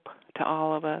hope to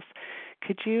all of us.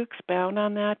 Could you expound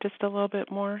on that just a little bit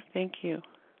more? Thank you.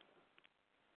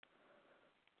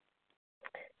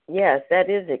 Yes, that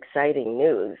is exciting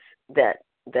news that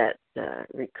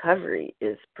recovery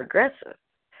is progressive.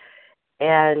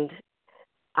 And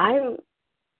I'm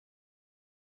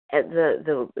at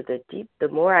the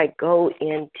more I go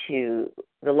into,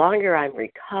 the longer I'm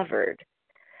recovered,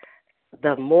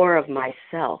 the more of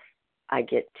myself I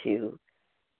get to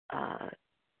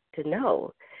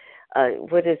know.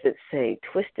 What does it say?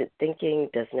 Twisted thinking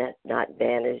does not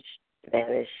vanish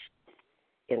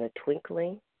in a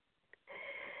twinkling.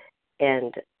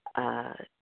 And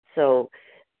so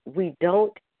we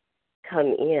don't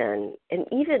come in, and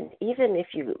even if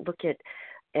you look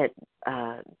at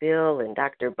Bill and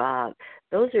Dr. Bob,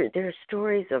 they're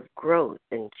stories of growth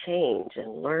and change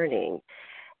and learning.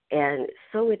 And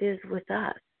so it is with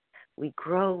us. We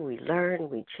grow, we learn,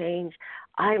 we change.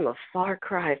 I'm a far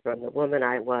cry from the woman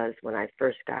I was when I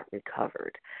first got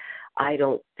recovered. I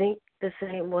don't think the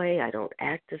same way. I don't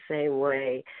act the same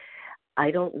way.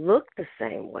 I don't look the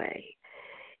same way.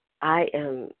 I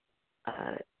am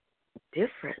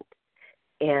different.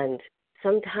 And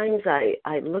sometimes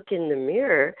I look in the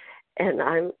mirror and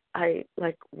I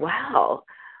like, wow,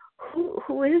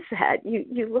 who is that?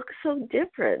 You look so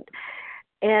different.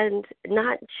 And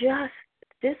not just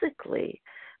physically,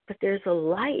 but there's a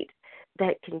light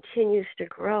that continues to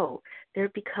grow. There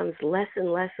becomes less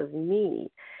and less of me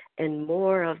and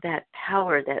more of that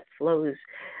power that flows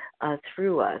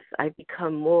through us. I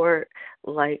become more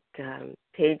like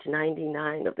page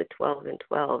 99 of the 12 and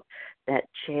 12, that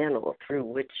channel through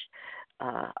which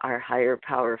our higher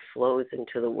power flows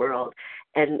into the world.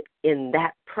 And in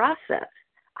that process,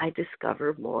 I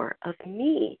discover more of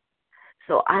me.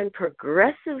 So I'm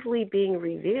progressively being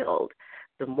revealed.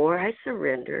 The more I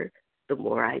surrender, the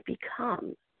more I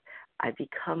become. I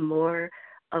become more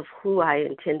of who I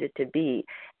intended to be,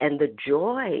 and the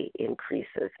joy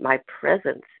increases. My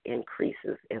presence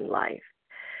increases in life.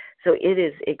 So it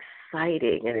is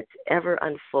exciting, and it's ever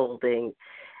unfolding,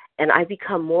 and I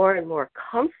become more and more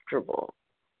comfortable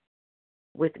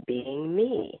with being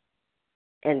me.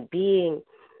 And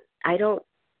I don't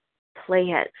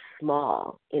play at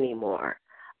small anymore.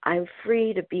 I'm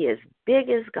free to be as big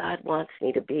as God wants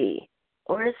me to be,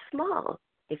 or as small,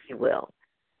 if you will,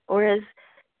 or as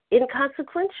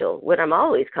inconsequential, when I'm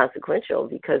always consequential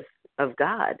because of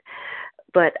God.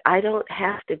 But I don't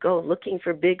have to go looking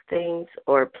for big things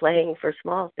or playing for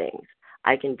small things.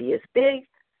 I can be as big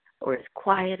or as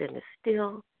quiet and as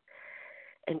still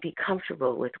and be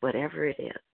comfortable with whatever it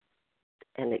is.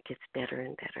 And it gets better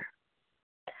and better.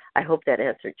 I hope that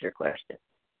answered your question,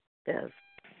 Bev.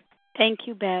 Thank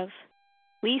you, Bev.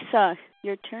 Lisa,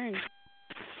 your turn.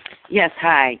 Yes,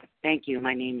 hi. Thank you.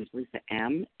 My name is Lisa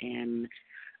M., and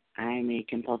I'm a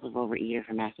compulsive overeater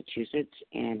from Massachusetts,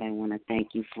 and I want to thank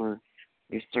you for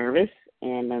your service,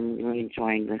 and I'm really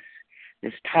enjoying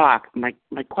this talk. My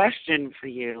question for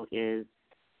you is,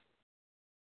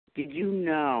 did you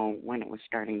know when it was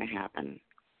starting to happen?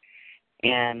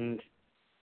 And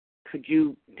could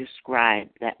you describe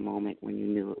that moment when you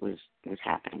knew it was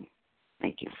happening?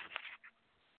 Thank you.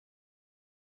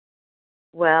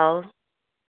 Well,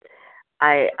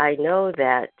 I know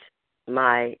that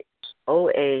my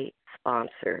OA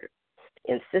sponsor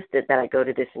insisted that I go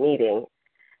to this meeting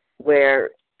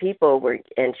where people were,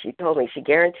 and she told me, she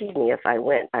guaranteed me if I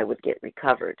went, I would get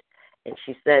recovered. And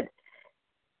she said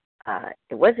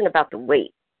it wasn't about the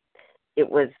weight. It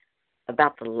was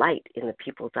about the light in the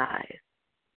people's eyes.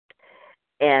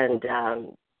 And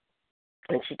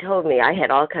she told me I had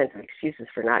all kinds of excuses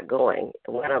for not going,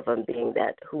 one of them being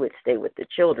that who would stay with the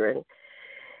children.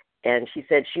 And she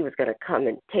said she was going to come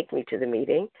and take me to the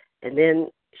meeting. And then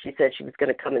she said she was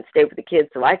going to come and stay with the kids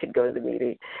so I could go to the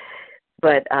meeting.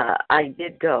 But I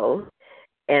did go,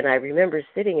 and I remember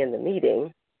sitting in the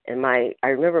meeting, and I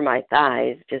remember my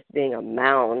thighs just being a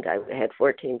mound. I had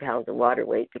 14 pounds of water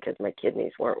weight because my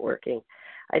kidneys weren't working.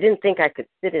 I didn't think I could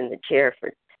sit in the chair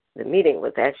for the meeting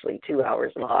was actually 2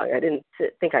 hours long. I didn't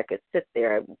think I could sit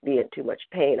there. I'd be in too much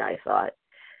pain, I thought.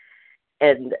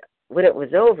 And when it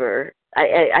was over,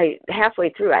 I halfway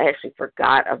through, I actually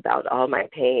forgot about all my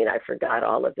pain. I forgot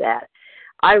all of that.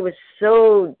 I was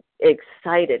so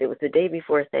excited. It was the day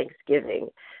before Thanksgiving,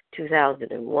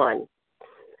 2001.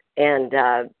 And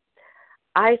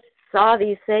I saw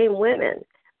these same women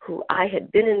who I had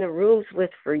been in the rooms with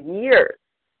for years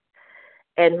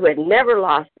and who had never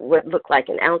lost what looked like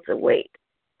an ounce of weight.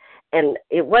 And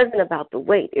it wasn't about the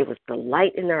weight. It was the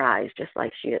light in their eyes, just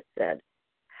like she had said.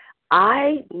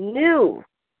 I knew,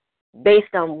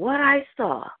 based on what I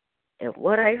saw and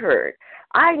what I heard,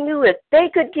 I knew if they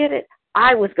could get it,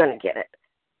 I was going to get it.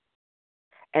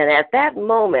 And at that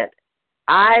moment,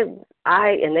 and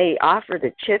they offered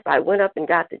the chip. I went up and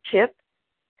got the chip.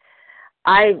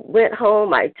 I went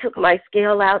home. I took my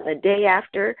scale out, and the day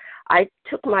after, I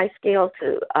took my scale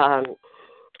to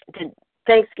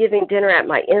Thanksgiving dinner at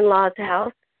my in-laws'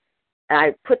 house.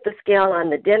 I put the scale on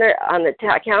the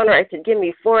counter. I said, "Give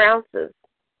me 4 ounces."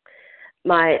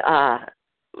 My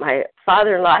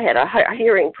father-in-law had a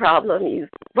hearing problem.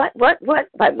 What?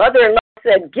 My mother-in-law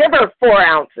said, "Give her 4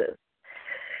 ounces."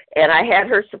 And I had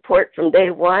her support from day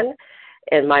one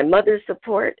and my mother's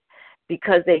support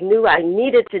because they knew I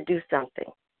needed to do something.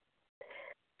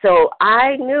 So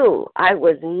I knew I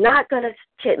was not going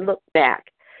to look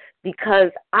back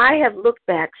because I have looked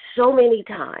back so many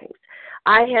times.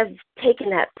 I have taken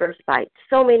that first bite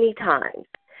so many times.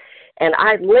 And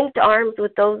I linked arms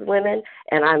with those women,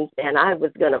 and I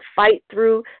was going to fight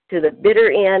through to the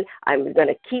bitter end. I was going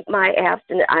to keep my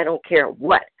abstinence. I don't care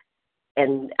what.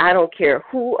 And I don't care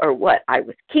who or what. I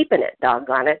was keeping it,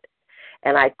 doggone it.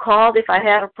 And I called if I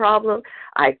had a problem.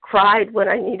 I cried when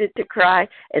I needed to cry,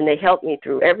 and they helped me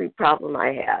through every problem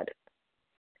I had.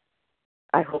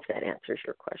 I hope that answers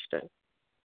your question.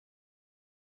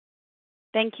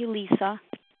 Thank you, Lisa.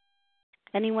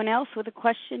 Anyone else with a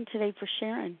question today for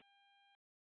Sharon?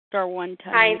 Star one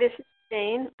time. Hi, this is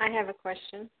Jane. I have a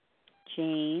question.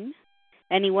 Jane.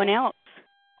 Anyone else?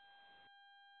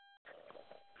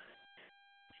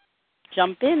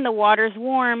 Jump in. The water's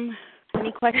warm.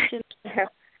 Any questions?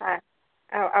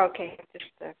 Okay.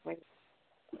 Just wait.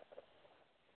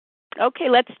 Okay,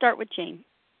 let's start with Jane.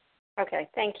 Okay,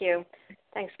 thank you.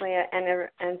 Thanks, Leah,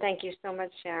 and thank you so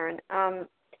much, Sharon.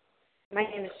 My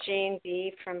name is Jane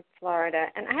B. from Florida,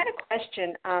 and I had a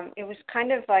question. It was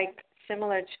kind of like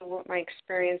similar to what my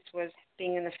experience was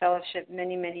being in the fellowship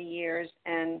many, many years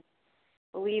and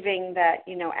believing that,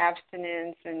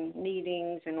 abstinence and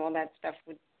meetings and all that stuff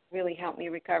would really help me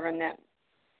recover, and that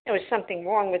there was something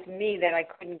wrong with me that I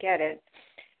couldn't get it.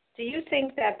 Do you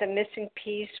think that the missing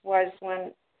piece was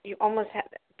when you almost had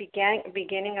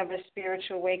beginning of a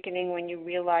spiritual awakening, when you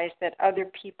realized that other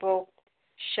people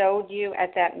showed you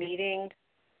at that meeting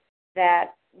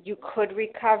that you could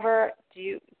recover? Do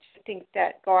you think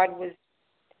that God was,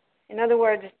 in other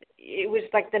words, it was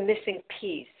like the missing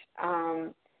piece?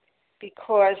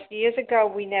 Because years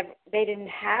ago they didn't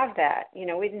have that. We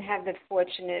didn't have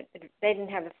they didn't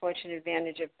have the fortunate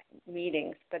advantage of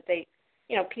meetings, but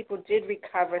people did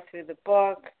recover through the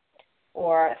book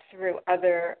or through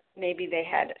other, maybe they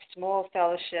had small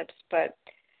fellowships, but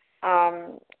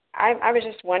I was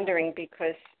just wondering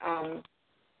because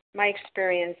my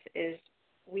experience is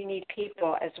we need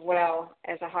people as well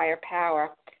as a higher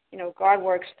power. God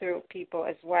works through people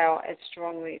as well as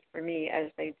strongly for me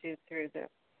as they do through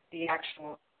the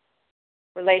actual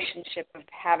relationship of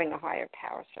having a higher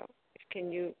power. So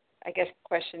can you I guess the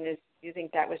question is, do you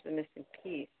think that was the missing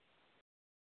piece?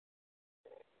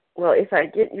 Well, if I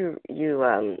get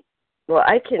well,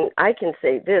 I can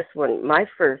say this. When my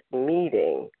first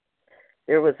meeting,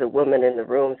 there was a woman in the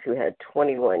rooms who had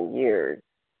 21 years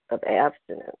of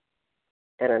abstinence,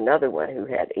 and another one who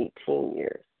had 18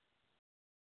 years.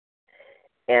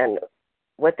 And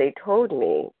what they told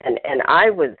me, and I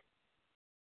was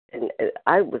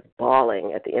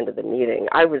bawling at the end of the meeting.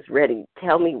 I was ready.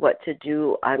 Tell me what to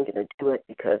do. I'm going to do it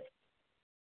because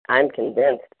I'm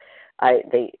convinced.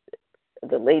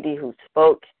 The lady who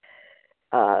spoke,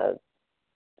 I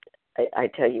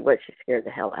tell you what, she scared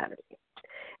the hell out of me.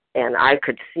 And I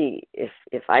could see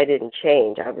if I didn't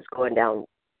change, I was going down.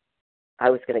 I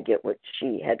was going to get what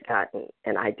she had gotten,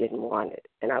 and I didn't want it,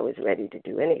 and I was ready to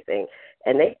do anything.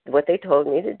 And what they told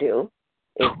me to do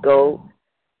is go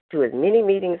to as many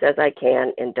meetings as I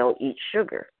can and don't eat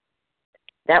sugar.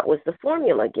 That was the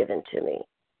formula given to me.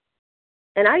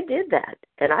 And I did that,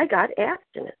 and I got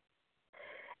abstinent.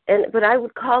 But I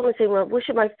would call and say, well, what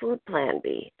should my food plan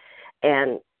be?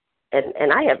 And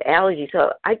I have allergies,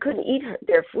 so I couldn't eat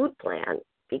their food plan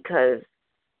because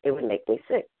it would make me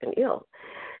sick and ill.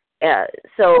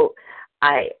 So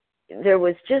there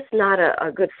was just not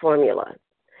a good formula.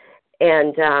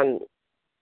 And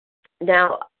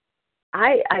now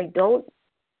I don't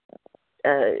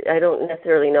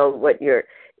necessarily know what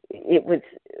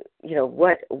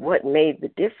what made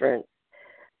the difference.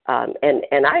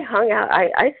 And I hung out.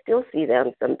 I still see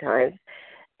them sometimes,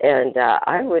 and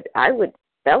I would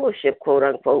fellowship, quote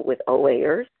unquote, with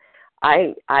OAers.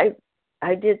 I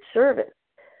did service.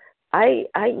 I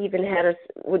even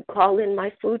would call in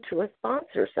my food to a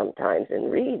sponsor sometimes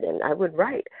and read, and I would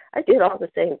write. I did all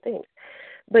the same things,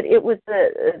 but it was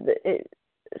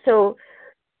so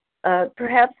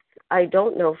perhaps I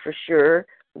don't know for sure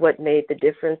what made the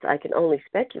difference. I can only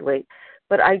speculate,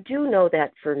 but I do know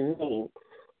that for me,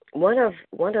 one of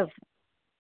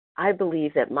I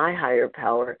believe that my higher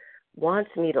power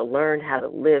wants me to learn how to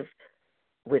live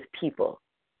with people.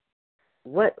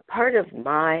 What part of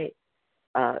my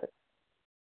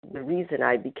the reason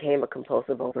I became a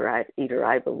compulsive overeater,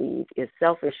 I believe, is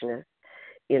selfishness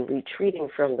in retreating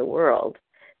from the world,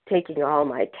 taking all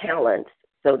my talents,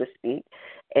 so to speak,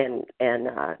 and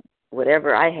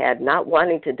whatever I had, not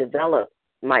wanting to develop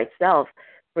myself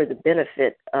for the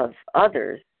benefit of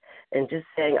others, and just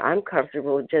saying I'm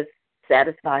comfortable just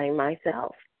satisfying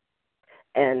myself,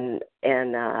 and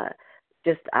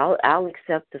just I'll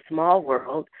accept the small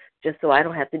world just so I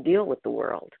don't have to deal with the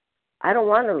world. I don't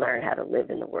want to learn how to live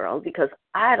in the world because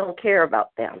I don't care about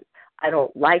them. I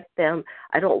don't like them.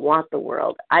 I don't want the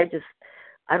world. I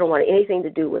don't want anything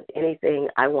to do with anything.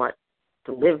 I want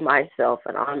to live myself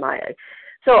and on my.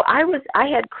 So I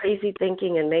had crazy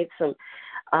thinking and made some.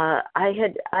 I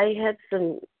had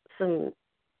some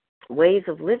ways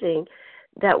of living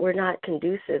that were not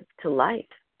conducive to life,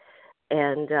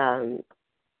 and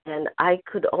I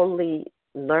could only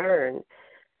learn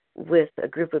with a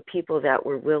group of people that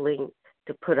were willing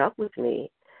to put up with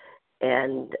me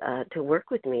and to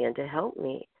work with me and to help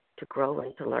me to grow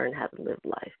and to learn how to live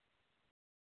life.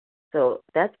 So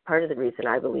that's part of the reason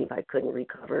I believe I couldn't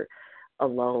recover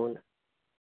alone.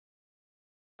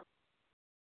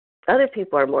 Other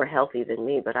people are more healthy than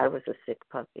me, but I was a sick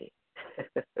puppy.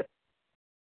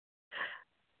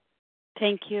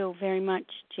 Thank you very much,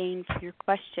 Jane, for your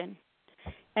question.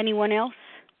 Anyone else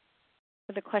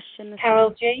for the question?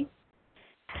 Carol G.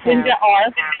 Linda R.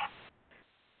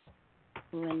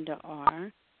 Linda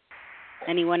R.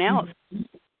 Anyone else?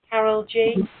 Carol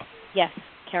G. Yes,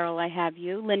 Carol, I have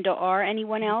you. Linda R.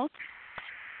 Anyone else?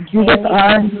 Judith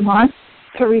R.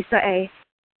 Teresa A.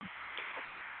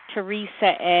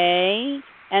 Teresa A.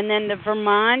 And then the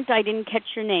Vermont, I didn't catch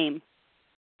your name.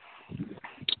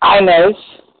 Inez.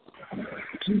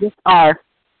 Judith R.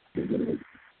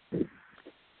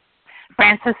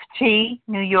 Francis T.,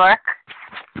 New York.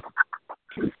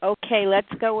 Okay,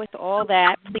 let's go with all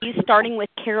that. Please, starting with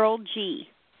Carol G.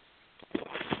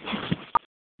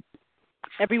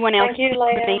 Everyone else, thank you,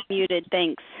 Leah. muted.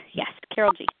 Thanks. Yes,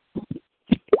 Carol G.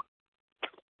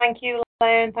 Thank you,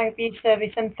 Leah, and thank you for your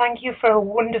service, and thank you for a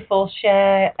wonderful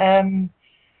share.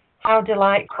 How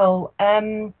delightful.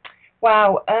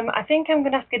 Wow. I think I'm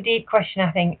going to ask a deep question,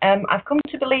 I think. I've come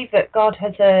to believe that God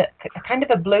has a kind of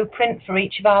a blueprint for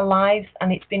each of our lives,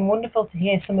 and it's been wonderful to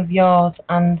hear some of yours.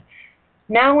 And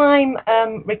now I'm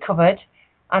recovered,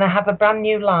 and I have a brand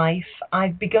new life.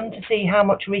 I've begun to see how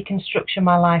much reconstruction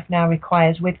my life now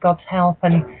requires with God's help.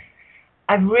 And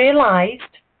I've realized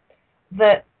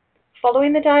that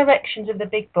following the directions of the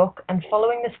Big Book and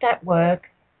following the step work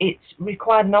it's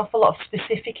required an awful lot of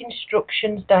specific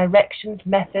instructions, directions,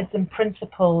 methods, and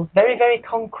principles. Very, very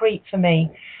concrete for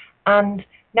me. And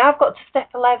now I've got to step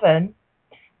 11.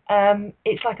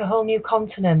 It's like a whole new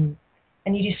continent.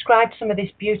 And you described some of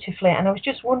this beautifully. And I was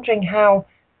just wondering how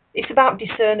it's about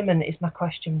discernment is my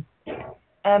question.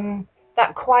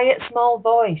 That quiet, small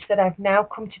voice that I've now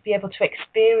come to be able to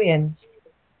experience.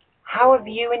 How have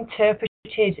you interpreted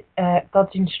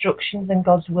God's instructions and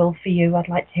God's will for you? I'd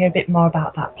like to hear a bit more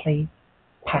about that, please.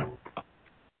 Pam.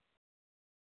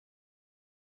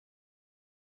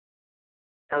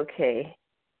 Okay.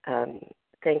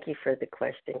 Thank you for the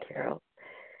question, Carol.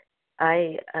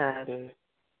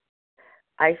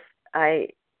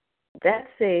 That's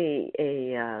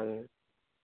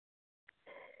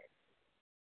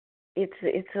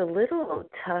it's a little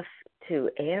tough to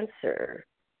answer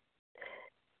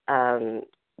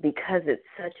because it's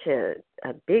such a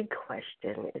big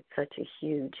question. It's such a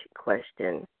huge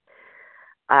question.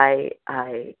 My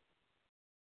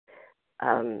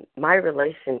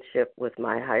relationship with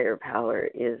my higher power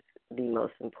is the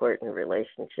most important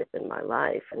relationship in my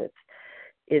life, and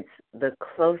it's the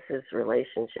closest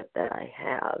relationship that I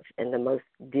have and the most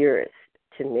dearest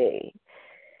to me.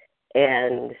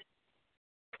 And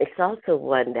it's also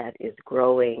one that is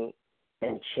growing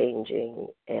and changing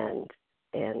and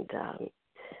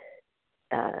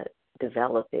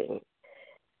developing.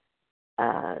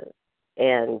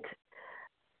 And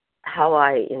how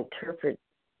I interpret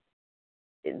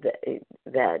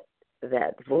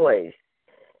that voice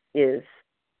is,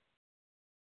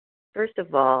 first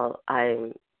of all,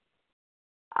 I'm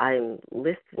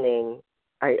listening.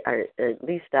 At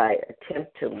least I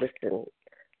attempt to listen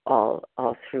all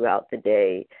throughout the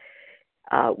day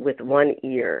with one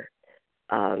ear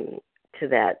to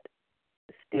that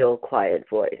still, quiet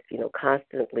voice.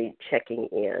 Constantly checking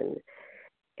in,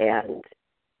 and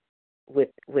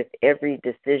with every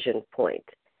decision point.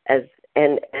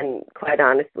 And quite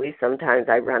honestly, sometimes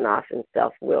I run off in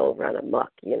self-will, run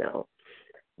amok,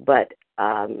 But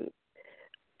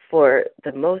for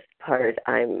the most part,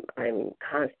 I'm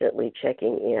constantly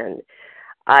checking in.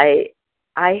 I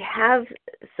have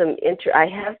some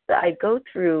I go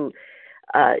through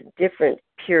different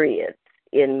periods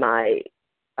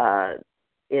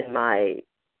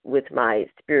with my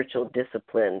spiritual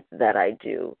disciplines that I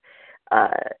do.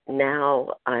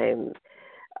 Now I'm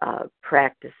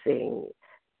practicing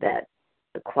that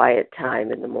quiet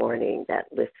time in the morning, that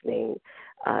listening,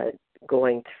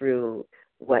 going through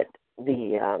what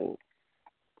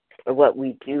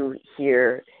we do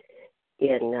here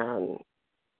in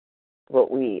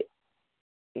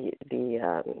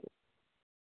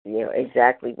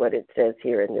exactly what it says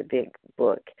here in the big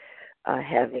book,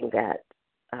 having that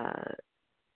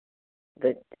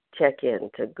the check-in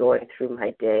to going through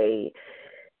my day.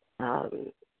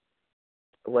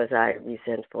 Was I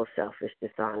resentful, selfish,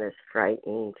 dishonest,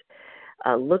 frightened?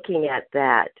 Looking at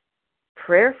that,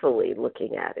 prayerfully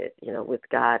looking at it, with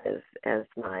God as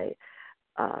my,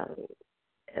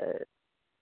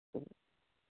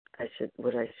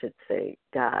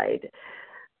 guide,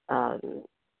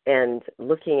 and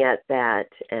looking at that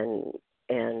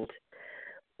and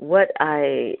what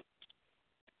I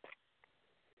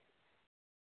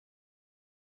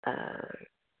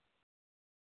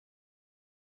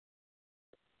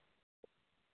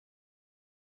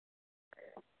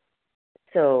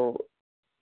so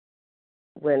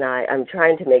when I'm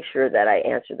trying to make sure that I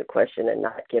answer the question and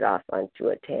not get off onto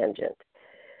a tangent.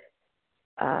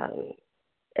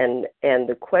 And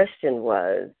the question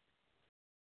was,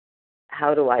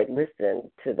 how do I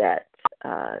listen to that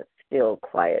still,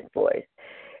 quiet voice?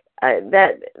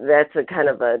 That's a kind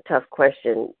of a tough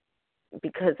question,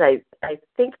 because I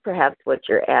think perhaps what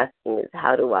you're asking is,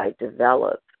 how do I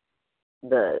develop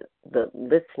the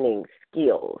listening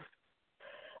skills?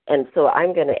 And so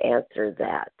I'm going to answer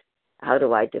that. How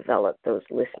do I develop those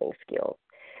listening skills?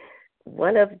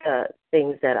 One of the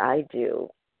things that I do,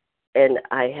 and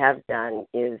I have done,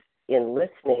 is in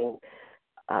listening,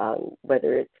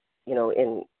 whether it's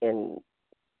in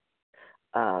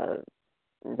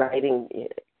writing,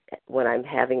 when I'm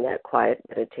having that quiet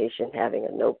meditation, having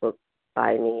a notebook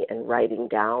by me and writing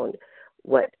down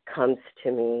what comes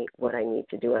to me, what I need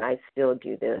to do, and I still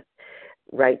do this.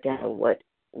 Write down what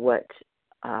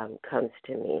comes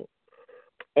to me.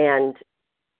 And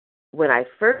when I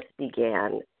first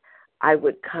began, I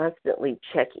would constantly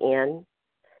check in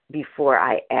before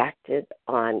I acted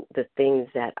on the things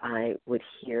that I would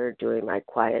hear during my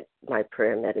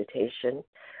prayer meditation.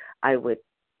 I would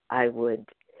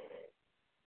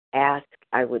ask,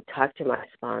 I would talk to my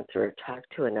sponsor, talk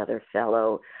to another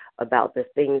fellow about the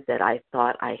things that I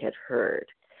thought I had heard.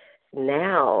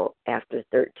 now, after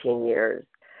 13 years,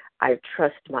 I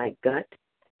trust my gut.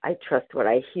 I trust what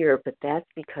I hear, but that's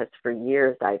because for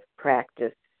years I've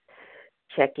practiced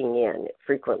checking in,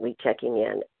 frequently checking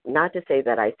in. Not to say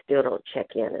that I still don't check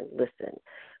in and listen,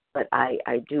 but I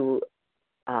do,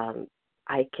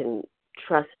 I can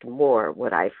trust more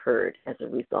what I've heard as a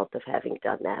result of having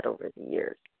done that over the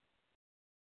years.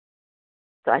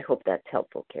 So I hope that's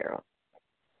helpful, Carol.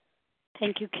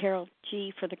 Thank you, Carol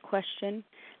G., for the question.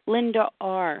 Linda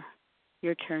R.,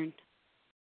 your turn.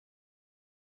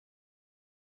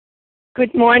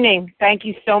 Good morning. Thank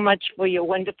you so much for your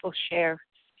wonderful share.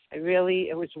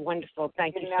 It was wonderful.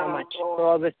 Thank you so much for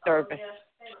all the service.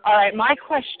 All right, my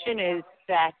question is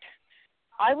that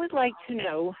I would like to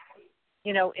know,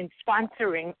 in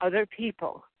sponsoring other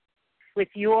people with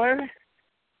your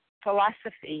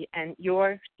philosophy and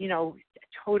your,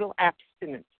 total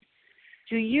abstinence,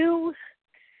 do you,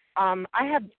 I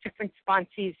have different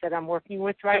sponsees that I'm working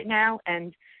with right now,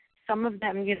 and some of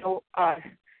them,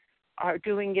 are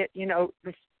doing it,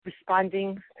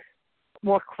 responding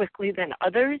more quickly than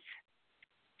others.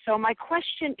 So my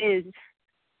question is,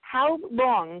 how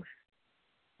long,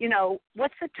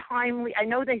 what's a timely, I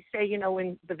know they say,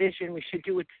 in the vision we should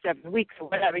do it 7 weeks or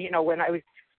whatever,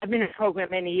 I've been in a program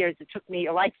many years. It took me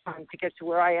a lifetime to get to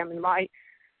where I am in my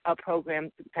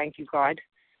program, thank you, God.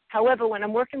 However, when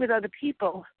I'm working with other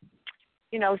people,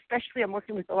 especially I'm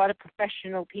working with a lot of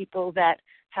professional people that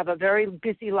have a very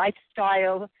busy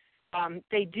lifestyle.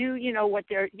 They do, what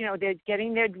they're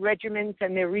getting their regimens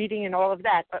and they're reading and all of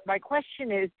that. But my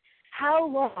question is, how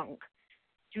long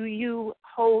do you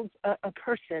hold a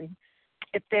person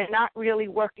if they're not really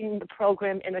working the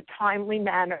program in a timely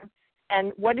manner?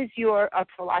 And what is your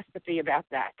philosophy about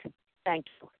that? Thank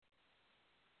you.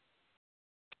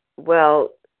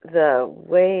 Well, the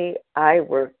way I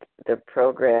work the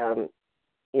program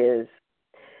is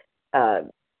I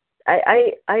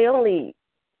only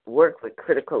work with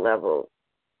critical level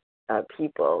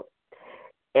people,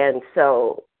 and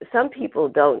so some people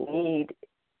don't need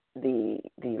the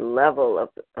level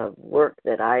of work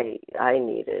that I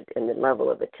needed and the level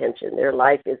of attention. Their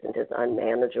life isn't as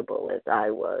unmanageable as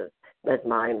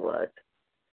mine was.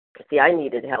 See, I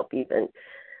needed help even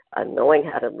knowing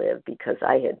how to live because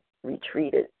I had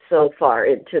retreated so far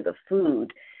into the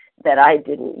food that I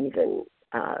didn't even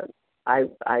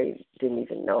I didn't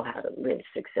even know how to live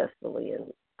successfully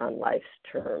on life's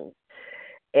terms.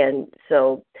 And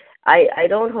so I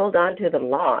don't hold on to them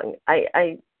long.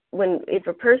 If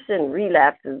a person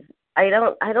relapses, I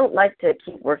don't like to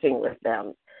keep working with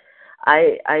them.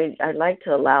 I like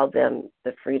to allow them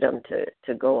the freedom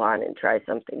to go on and try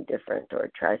something different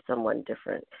or try someone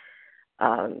different.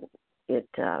 And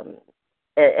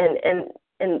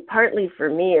partly for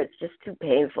me, it's just too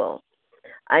painful.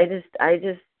 I just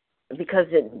because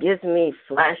it gives me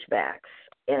flashbacks,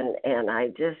 and I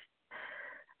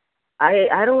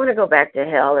don't want to go back to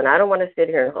hell, and I don't want to sit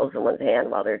here and hold someone's hand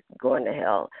while they're going to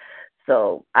hell.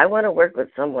 So I want to work with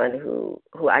someone who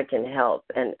I can help,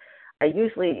 and I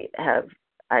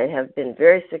have been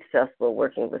very successful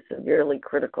working with severely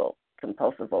critical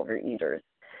compulsive overeaters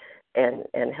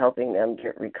and helping them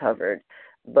get recovered.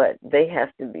 But they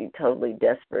have to be totally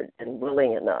desperate and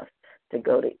willing enough to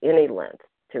go to any length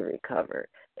to recover.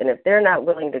 And if they're not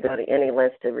willing to go to any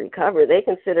lengths to recover, they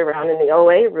can sit around in the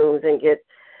OA rooms and get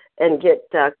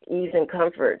ease and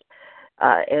comfort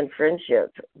and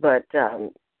friendship. But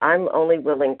I'm only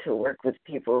willing to work with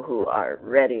people who are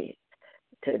ready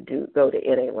to go to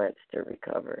any lengths to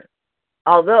recover.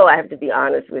 Although I have to be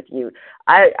honest with you,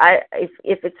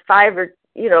 if it's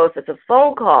if it's a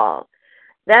phone call,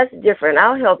 that's different.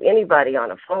 I'll help anybody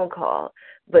on a phone call,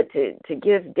 but to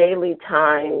give daily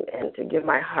time and to give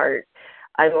my heart,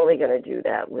 I'm only going to do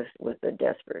that with a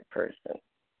desperate person.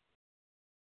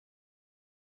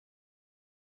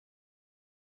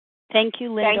 Thank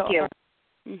you, Linda. Thank you.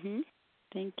 Mm-hmm.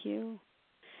 Thank you.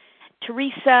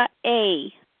 Teresa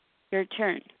A., your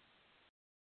turn.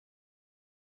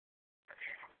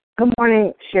 Good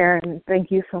morning, Sharon.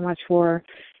 Thank you so much for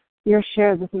your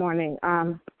share this morning.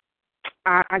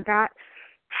 I got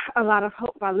a lot of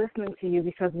hope by listening to you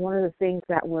because one of the things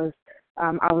that was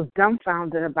I was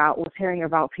dumbfounded about was hearing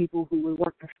about people who would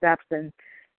work the steps and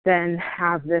then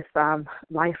have this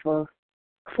life of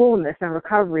fullness and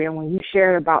recovery. And when you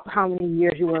shared about how many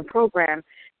years you were in program,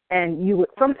 and you would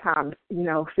sometimes,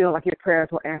 feel like your prayers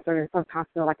were answered and sometimes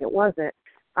feel like it wasn't.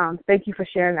 Thank you for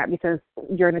sharing that because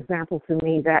you're an example to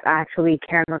me that I actually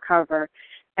can recover,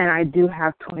 and I do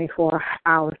have 24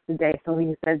 hours a day. So when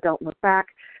you said don't look back,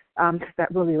 that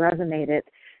really resonated.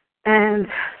 And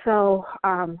so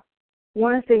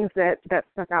one of the things that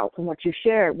stuck out from what you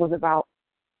shared was about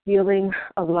feeling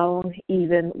alone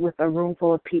even with a room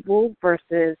full of people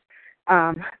versus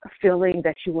feeling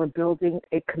that you were building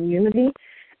a community.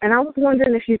 And I was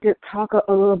wondering if you could talk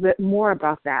a little bit more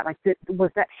about that. Like,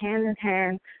 was that hand in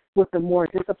hand with the more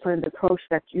disciplined approach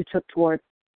that you took towards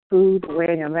food,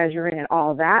 weighing and measuring and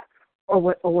all that, or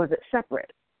was it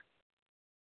separate?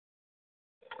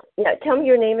 Yeah, tell me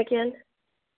your name again.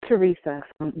 Teresa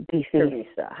from DC.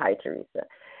 Teresa. Hi, Teresa.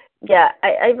 Yeah,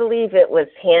 I believe it was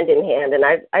hand in hand, and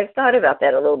I've thought about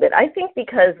that a little bit. I think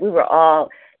because we were all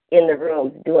in the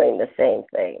room doing the same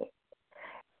thing,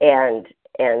 and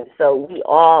so we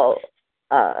all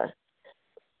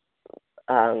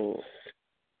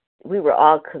we were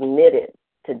all committed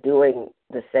to doing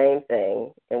the same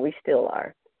thing, and we still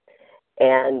are.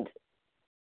 And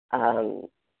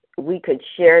we could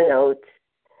share notes,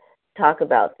 talk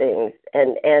about things,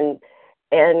 and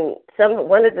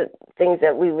one of the things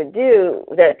that we would do,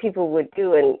 that people would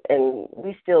do, and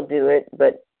we still do it,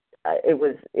 but it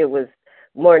was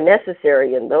more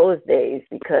necessary in those days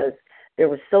because there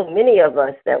were so many of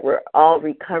us that were all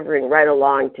recovering right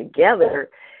along together,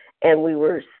 and we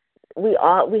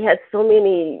had so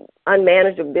many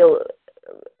unmanageable,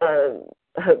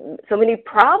 so many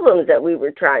problems that we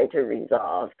were trying to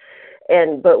resolve.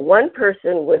 But one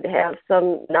person would have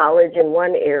some knowledge in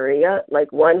one area,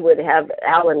 like one would have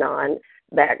Al-Anon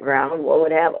background, one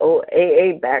would have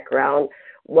AA background,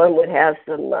 one would have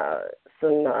some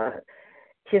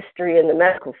history in the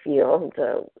medical field,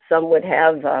 some would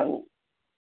have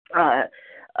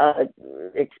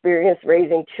experience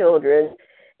raising children,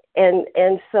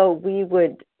 and so we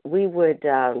would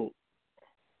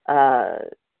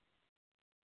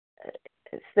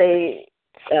say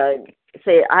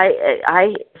if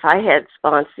I had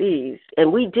sponsees,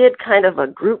 and we did kind of a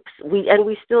group,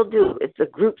 we still do. It's a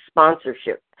group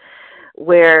sponsorship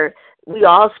where we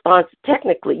all sponsor.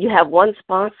 Technically, you have one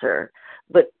sponsor,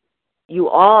 but you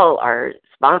all are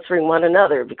sponsoring one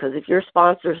another, because if your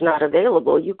sponsor's not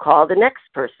available, you call the next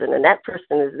person, and that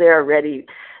person is there ready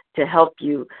to help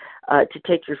you to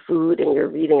take your food and your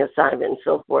reading assignment and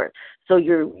so forth. So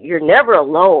you're never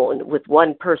alone with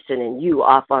one person and you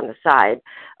off on the side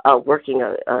working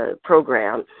a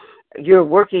program. You're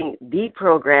working the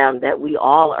program that we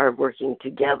all are working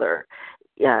together.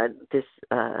 And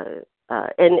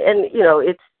you know,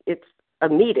 it's a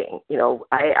meeting. You know,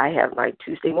 I have my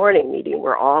Tuesday morning meeting.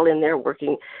 We're all in there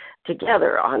working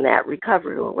together on that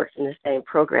recovery. We're working the same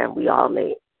program. We all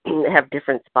may have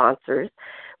different sponsors.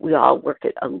 We all work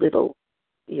at a little,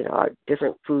 you know, our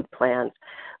different food plans,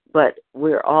 but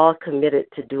we're all committed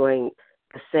to doing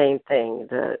the same thing.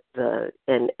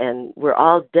 And we're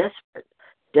all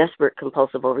desperate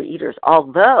compulsive overeaters.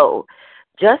 Although,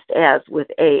 just as with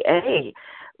AA,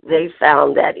 they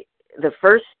found that the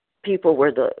first people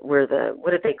were the what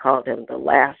did they call them? The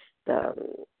last,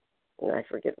 I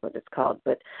forget what it's called,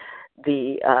 but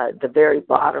the very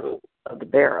bottom of the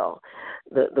barrel.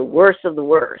 The worst of the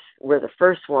worst were the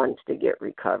first ones to get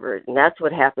recovered, and that's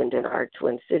what happened in our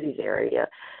Twin Cities area.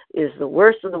 Is the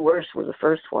worst of the worst were the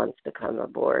first ones to come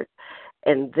aboard,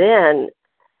 and then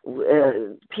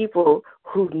people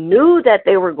who knew that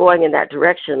they were going in that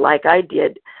direction, like I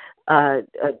did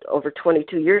over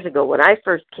 22 years ago when I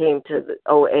first came to the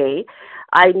OA.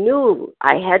 I knew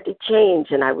I had to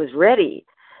change, and I was ready,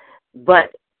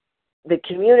 but the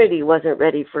community wasn't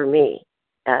ready for me.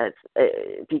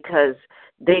 Because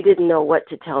they didn't know what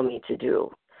to tell me to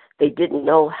do. They didn't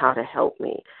know how to help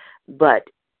me. But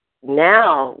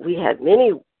now we had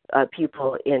many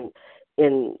people in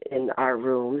our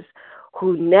rooms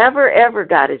who never ever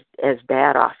got as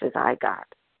bad off as I got.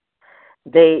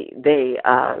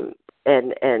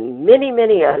 And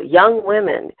many young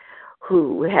women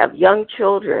who have young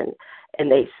children,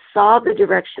 and they saw the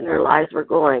direction their lives were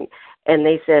going. And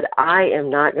they said, I am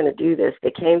not going to do this.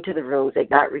 They came to the rooms, they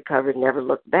got recovered, never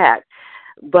looked back.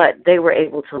 But they were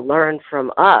able to learn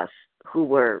from us who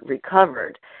were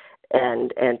recovered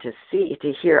and to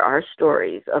hear our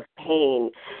stories of pain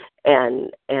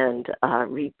and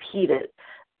repeated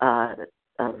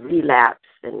relapse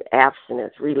and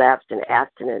abstinence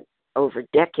over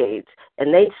decades.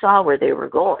 And they saw where they were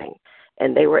going,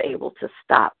 and they were able to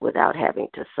stop without having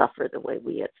to suffer the way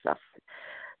we had suffered.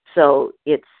 So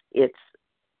it's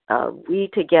we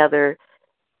together,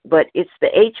 but it's the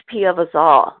HP of us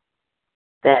all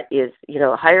that is, you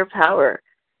know, higher power.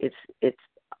 It's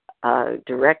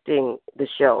directing the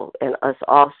show, and us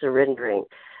all surrendering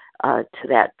to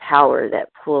that power that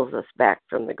pulls us back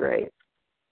from the grave.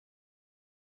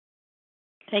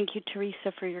 Thank you,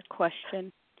 Teresa, for your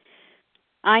question.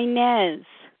 Inez.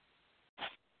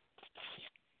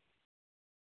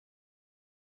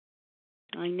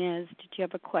 Inez, did you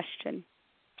have a question?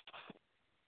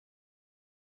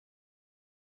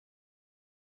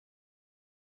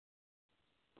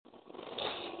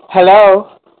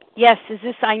 Hello? Yes, is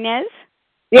this Inez?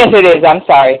 Yes, it is. I'm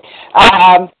sorry.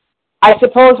 I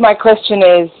suppose my question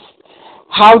is,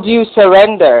 how do you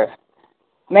surrender?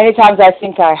 Many times I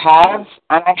think I have,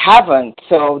 and I haven't,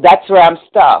 so that's where I'm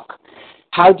stuck.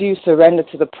 How do you surrender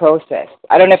to the process?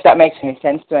 I don't know if that makes any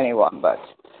sense to anyone, but...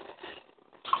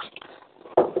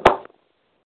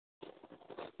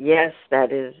 Yes,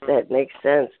 that makes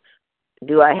sense.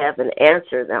 Do I have an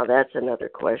answer? Now that's another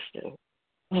question.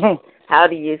 How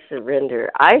do you surrender?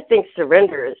 I think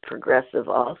surrender is progressive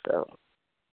also.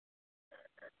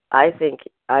 I think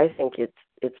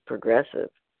it's progressive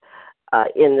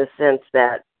in the sense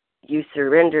that you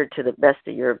surrender to the best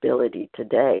of your ability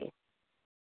today.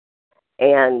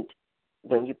 And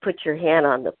when you put your hand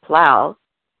on the plow,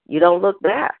 you don't look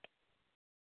back.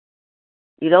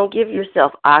 You don't give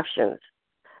yourself options.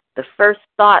 The first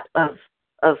thought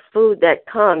of food that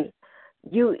comes,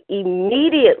 you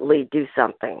immediately do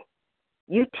something.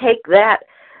 You take that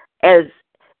as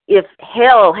if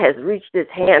hell has reached its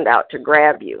hand out to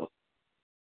grab you.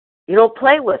 You don't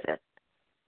play with it.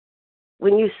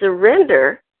 When you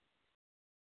surrender,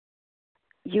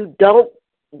 you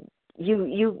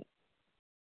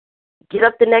get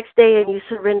up the next day and you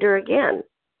surrender again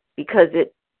because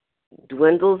it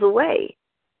dwindles away,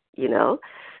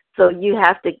 So you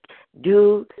have to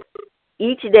do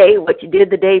each day what you did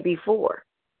the day before.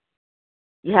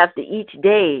 You have to each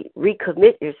day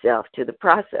recommit yourself to the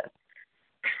process.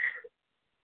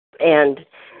 And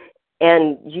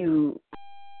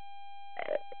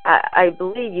I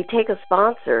believe you take a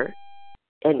sponsor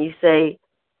and you say,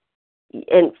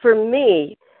 and for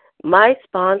me, my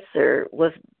sponsor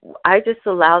I just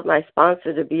allowed my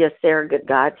sponsor to be a surrogate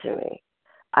God to me.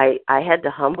 I had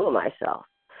to humble myself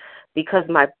because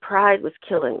my pride was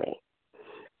killing me.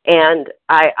 And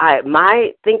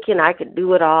my thinking I could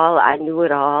do it all, I knew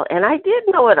it all, and I did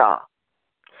know it all.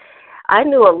 I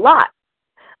knew a lot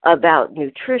about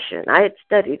nutrition. I had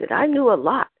studied it. I knew a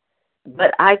lot,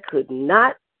 but I could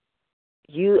not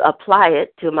apply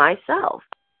it to myself.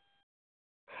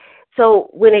 So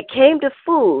when it came to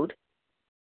food,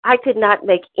 I could not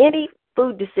make any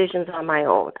food decisions on my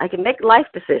own. I could make life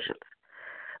decisions.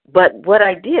 But what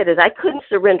I did is I couldn't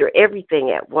surrender everything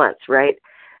at once, right?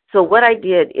 So what I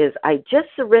did is I just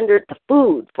surrendered the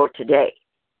food for today.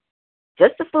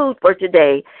 Just the food for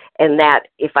today, and that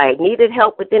if I needed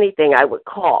help with anything, I would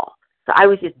call. So I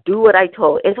would just do what I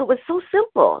told. And so it was so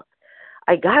simple.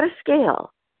 I got a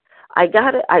scale. I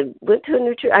went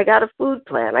to I got a food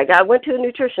plan. Went to a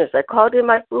nutritionist. I called in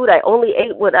my food. I only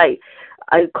ate what I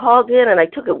called in, and I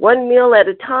took it one meal at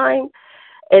a time.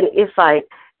 And if I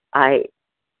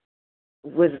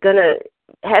was gonna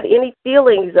have any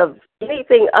feelings of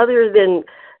anything other than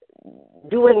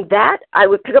doing that, I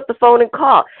would pick up the phone and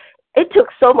call. It took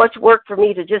so much work for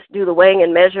me to just do the weighing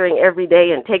and measuring every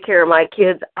day and take care of my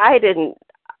kids.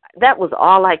 That was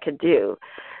all I could do.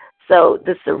 So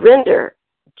the surrender,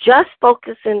 just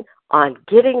focusing on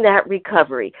getting that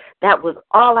recovery, that was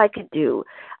all I could do.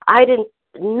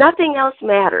 Nothing else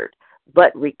mattered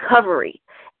but recovery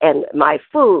and my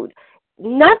food.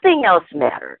 Nothing else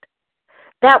mattered.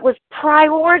 That was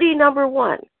priority number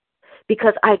one,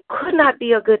 because I could not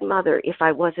be a good mother if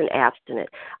I wasn't abstinent.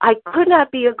 I could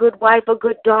not be a good wife, a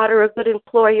good daughter, a good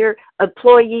employee,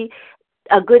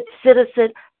 a good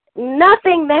citizen.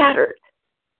 Nothing mattered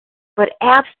but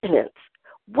abstinence.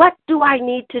 What do I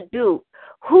need to do?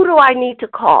 Who do I need to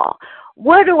call?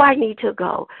 Where do I need to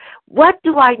go? What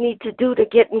do I need to do to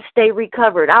get and stay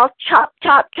recovered? I'll chop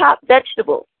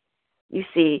vegetables, you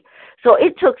see. So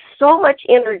it took so much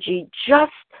energy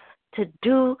just to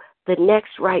do the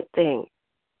next right thing.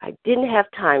 I didn't have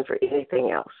time for anything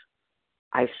else.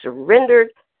 I surrendered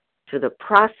to the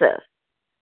process,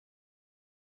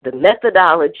 the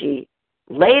methodology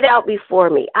laid out before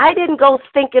me. I didn't go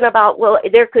thinking about, well,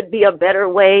 there could be a better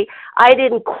way. I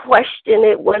didn't question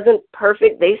it. Wasn't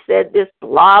perfect. They said this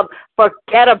blob.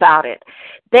 Forget about it.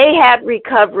 They had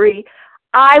recovery.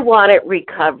 I wanted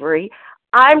recovery.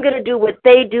 I'm going to do what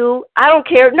they do. I don't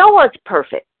care. No one's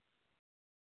perfect.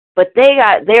 But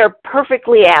they're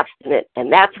perfectly abstinent, and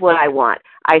that's what I want.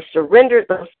 I surrendered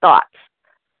those thoughts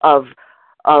of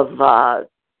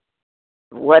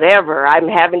whatever, I'm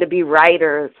having to be right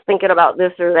or thinking about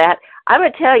this or that. I'm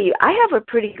going to tell you, I have a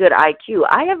pretty good IQ.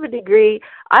 I have a degree.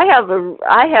 I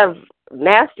have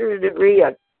master's degree,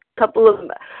 a couple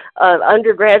of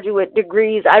undergraduate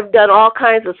degrees. I've done all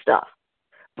kinds of stuff.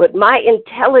 But my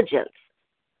intelligence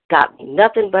got me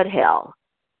nothing but hell.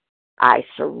 I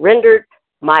surrendered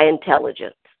my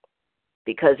intelligence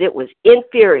because it was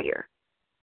inferior,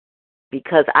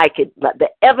 because the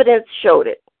evidence showed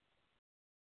it.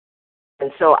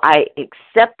 And so I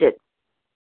accepted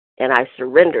and I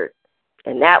surrendered.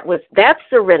 And that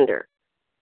surrender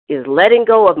is letting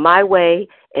go of my way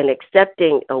and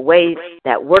accepting a way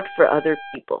that worked for other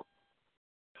people.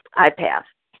 I pass.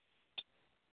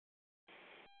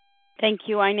 Thank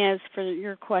you, Inez, for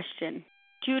your question.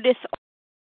 Judith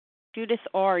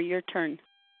R., your turn.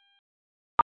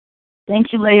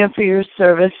 Thank you, Leah, for your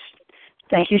service.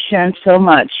 Thank you, Sharon, so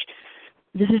much.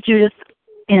 This is Judith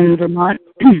in Vermont,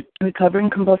 recovering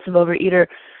compulsive overeater.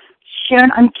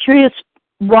 Sharon, I'm curious,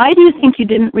 why do you think you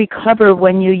didn't recover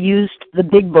when you used the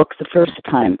big book the first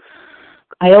time?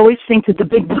 I always think that the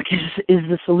big book is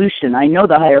the solution. I know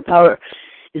the higher power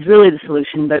is really the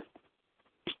solution, but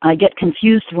I get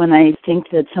confused when I think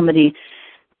that somebody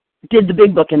did the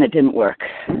big book and it didn't work.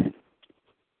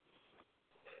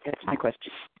 That's my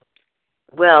question.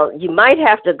 Well, you might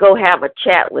have to go have a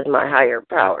chat with my higher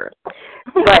power.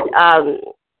 But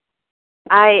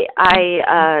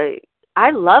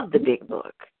I love the big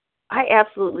book. I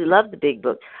absolutely love the big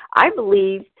book. I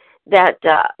believe that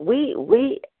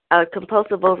we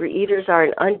compulsive overeaters are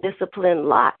an undisciplined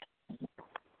lot.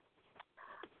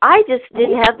 I just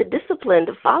didn't have the discipline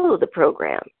to follow the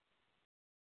program.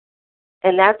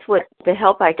 And that's what the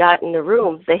help I got in the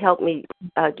rooms, they helped me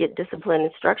get discipline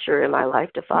and structure in my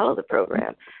life to follow the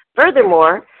program.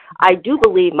 Furthermore, I do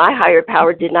believe my higher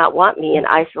power did not want me in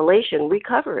isolation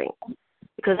recovering,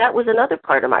 because that was another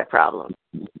part of my problem.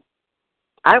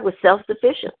 I was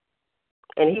self-sufficient,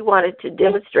 and he wanted to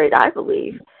demonstrate, I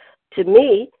believe, to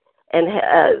me and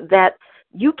that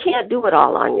you can't do it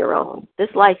all on your own. This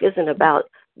life isn't about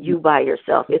you by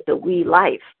yourself. It's a we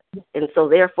life. And so,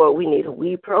 therefore, we need a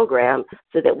we program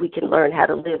so that we can learn how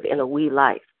to live in a we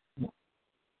life.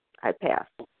 I pass.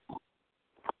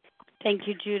 Thank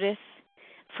you, Judith.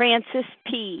 Francis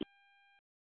P.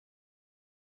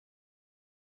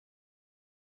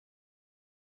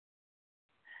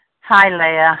 Hi,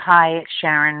 Leah. Hi,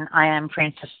 Sharon. I am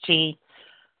Francis T.,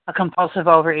 a compulsive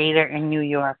overeater in New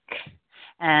York.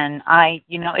 And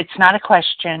it's not a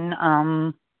question.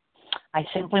 I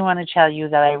simply want to tell you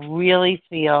that I really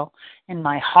feel in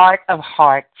my heart of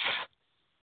hearts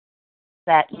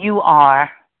that you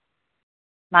are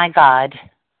my God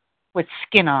with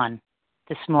skin on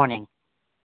this morning.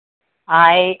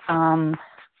 I am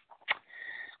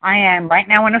right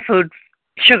now in a food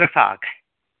sugar fog.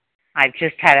 I've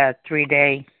just had a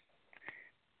 3-day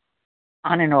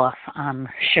on and off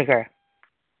sugar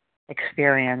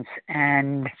experience,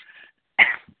 and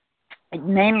it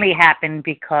mainly happened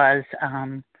because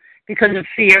of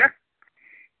fear,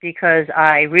 because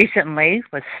I recently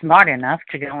was smart enough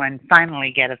to go and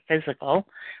finally get a physical,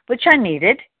 which I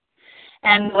needed,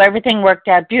 and everything worked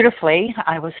out beautifully.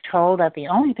 I was told that the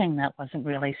only thing that wasn't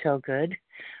really so good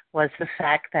was the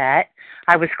fact that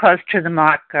I was close to the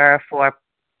marker for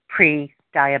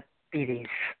pre-diabetes.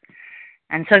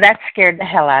 And so that scared the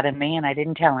hell out of me, and I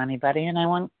didn't tell anybody, and I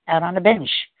went out on a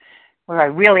binge where I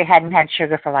really hadn't had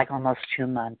sugar for like almost 2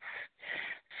 months.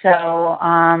 So,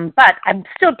 but I'm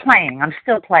still playing. I'm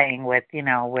still playing with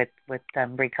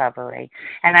recovery,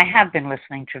 and I have been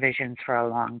listening to Visions for a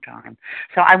long time.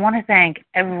 So I want to thank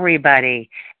everybody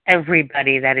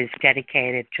that is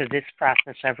dedicated to this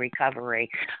process of recovery.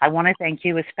 I want to thank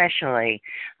you especially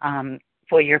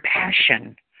for your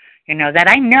passion, that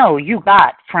I know you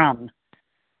got from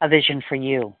A Vision for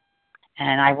You.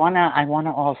 And I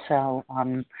wanna also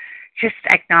just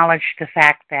acknowledge the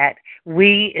fact that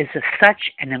we is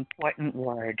such an important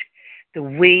word. The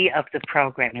we of the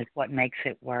program is what makes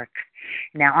it work.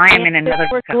 Now I am in another.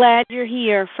 We're glad you're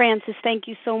here, Francis. Thank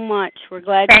you so much. We're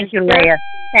glad. Thank you, Leah.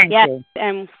 Thank you.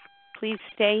 And please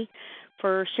stay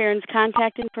for Sharon's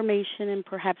contact information, and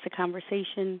perhaps a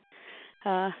conversation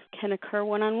can occur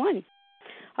one-on-one.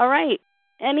 All right.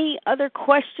 Any other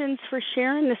questions for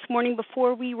Sharon this morning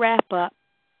before we wrap up?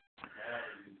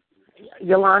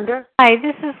 Yolanda? Hi,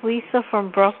 this is Lisa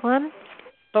from Brooklyn.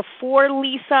 Before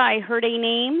Lisa, I heard a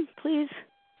name, please.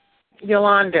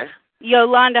 Yolanda.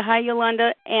 Yolanda. Hi,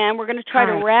 Yolanda. And we're going to try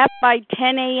to wrap by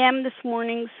 10 a.m. this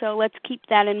morning, so let's keep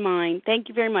that in mind. Thank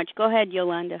you very much. Go ahead,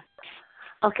 Yolanda.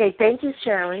 Okay, thank you,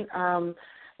 Sharon.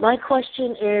 My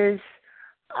question is,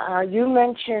 you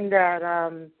mentioned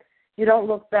that you don't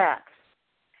look back.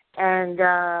 And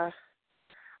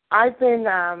I've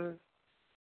been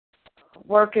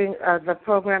working the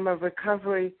program of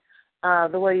recovery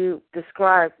the way you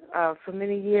described for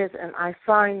many years, and I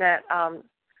find that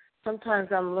sometimes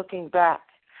I'm looking back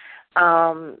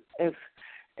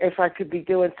if I could be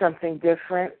doing something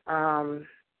different.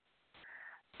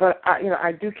 but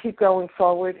I do keep going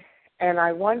forward. And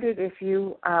I wondered if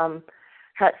you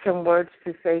had some words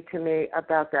to say to me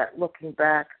about that. Looking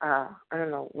back, I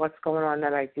don't know what's going on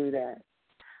that I do that.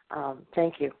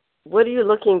 Thank you. What are you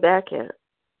looking back at?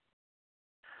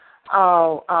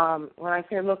 When I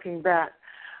say looking back,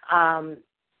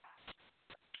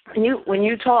 when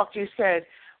you talked, you said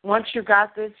once you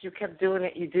got this, you kept doing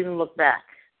it. You didn't look back.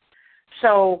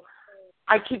 So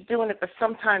I keep doing it, but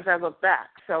sometimes I look back.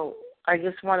 So I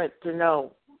just wanted to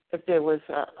know if there was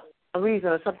a reason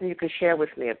or something you could share with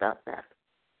me about that.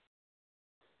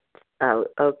 Oh,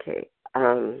 okay.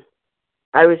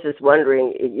 I was just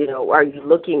wondering, are you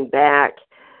looking back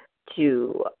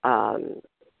to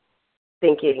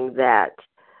thinking that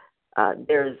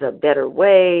there's a better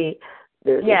way,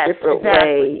 there's a different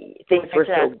way, things were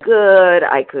so good,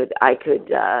 I could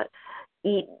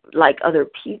eat like other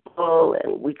people,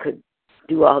 and we could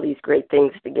do all these great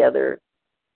things together.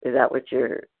 Is that what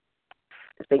you're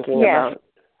thinking about?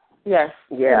 Yes.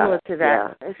 Yeah. Similar to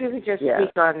that. Yeah. If you could just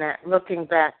speak on that, looking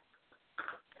back.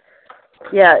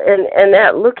 Yeah, and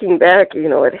that looking back,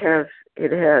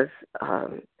 it has.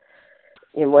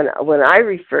 When I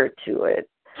refer to it,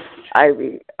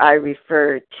 I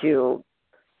refer to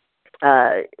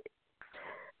that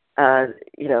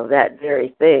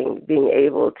very thing, being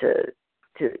able to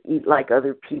eat like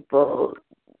other people,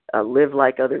 live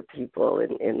like other people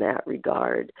in that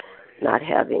regard, not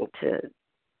having to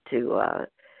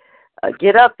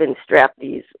get up and strap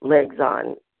these legs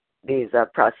on, these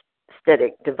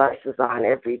prosthetic devices on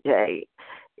every day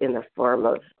in the form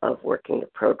of working the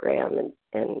program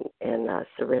and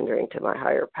surrendering to my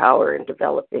higher power and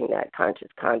developing that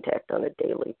conscious contact on a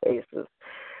daily basis.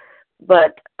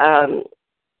 But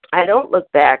I don't look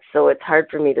back, so it's hard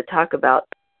for me to talk about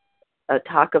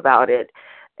it,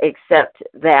 except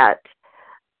that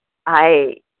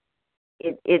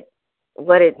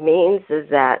what it means is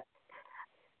that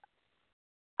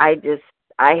I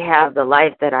have the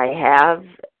life that I have,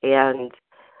 and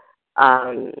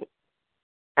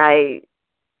I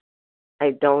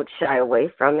don't shy away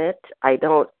from it.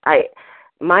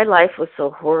 My life was so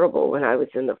horrible when I was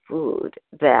in the food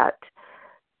that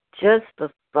just the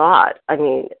thought,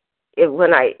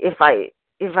 if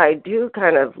I do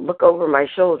kind of look over my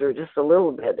shoulder just a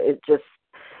little bit, it just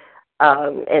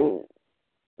and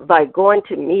by going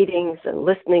to meetings and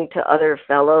listening to other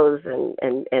fellows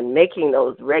and making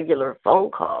those regular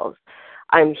phone calls,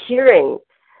 I'm hearing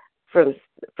from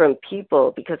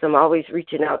people, because I'm always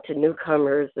reaching out to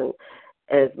newcomers and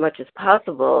as much as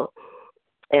possible,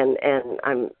 and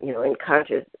I'm in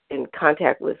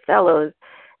contact with fellows,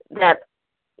 that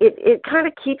it kind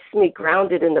of keeps me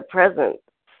grounded in the present,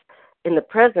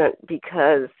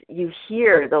 because you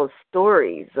hear those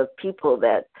stories of people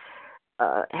that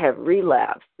have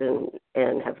relapsed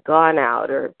and have gone out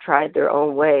or tried their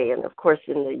own way. And of course,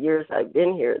 in the years I've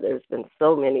been here, there's been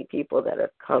so many people that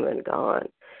have come and gone.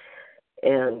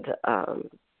 And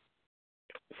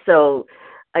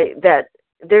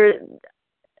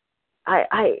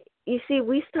you see,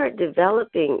 we start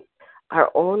developing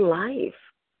our own life,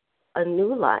 a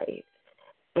new life,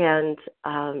 and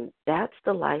that's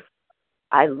the life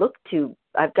I look to.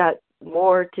 I've got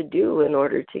more to do in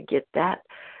order to get that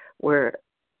where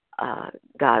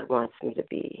God wants me to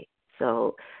be.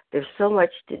 So there's so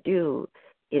much to do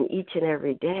in each and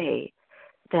every day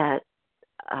that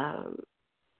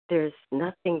there's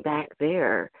nothing back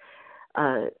there.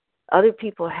 Other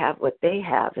people have what they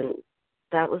have, and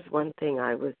that was one thing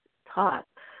I was taught.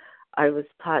 I was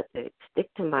taught to stick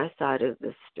to my side of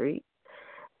the street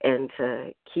and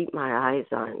to keep my eyes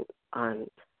on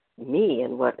me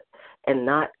and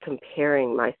not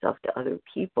comparing myself to other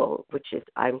people, which is,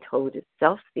 I'm told, is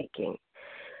self-seeking.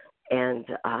 And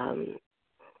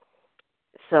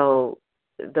so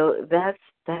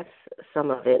that's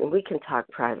some of it. And we can talk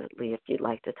privately if you'd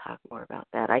like to talk more about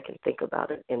that. I can think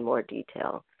about it in more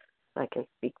detail. I can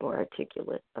speak more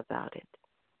articulate about it.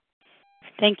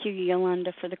 Thank you,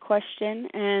 Yolanda, for the question.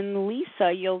 And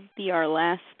Lisa, you'll be our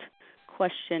last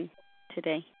question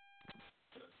today.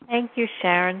 Thank you,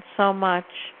 Sharon, so much.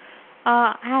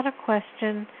 I had a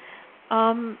question.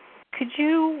 Could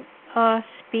you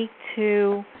speak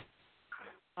to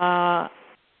a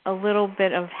little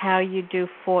bit of how you do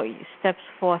steps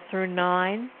 4 through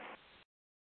 9?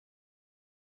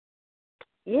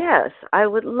 Yes, I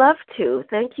would love to.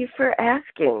 Thank you for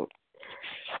asking.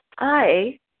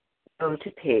 I go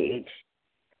to page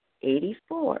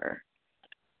 84.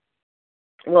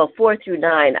 Well, 4 through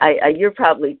 9. You're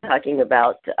probably talking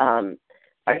about.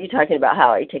 Are you talking about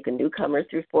how I take a newcomer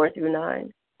through 4 through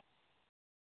 9?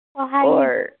 Well,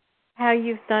 how how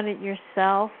you've done it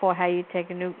yourself or how you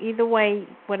take a new, either way,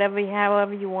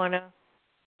 however you want to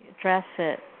address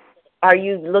it. Are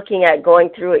you looking at going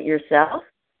through it yourself?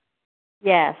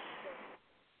 Yes.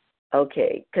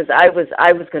 Okay, because I was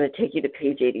going to take you to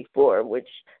page 84, which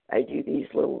I do these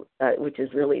little, which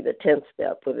is really the 10th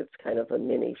step, but it's kind of a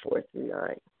mini 4 through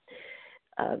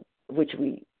 9, which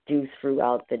we do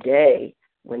throughout the day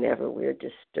whenever we're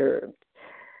disturbed.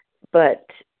 But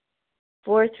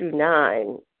 4 through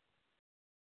 9,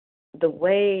 the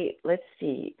way, let's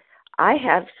see, I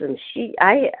have some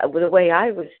the way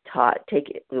I was taught,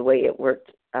 the way it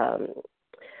worked,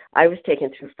 I was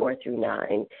taken through 4 through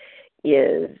 9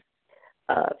 is,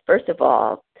 first of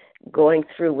all, going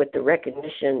through with the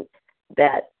recognition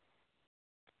that,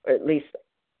 or at least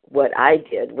what I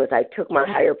did, was I took my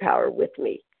higher power with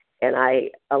me, and I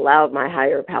allowed my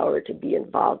higher power to be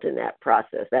involved in that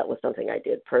process. That was something I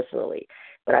did personally.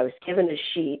 But I was given a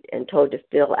sheet and told to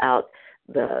fill out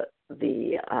the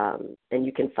and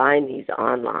you can find these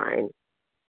online.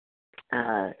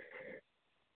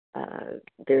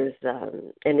 There's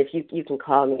and if you can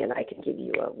call me and I can give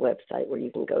you a website where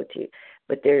you can go to,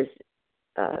 but there's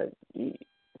a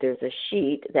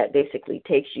sheet that basically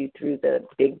takes you through the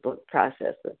big book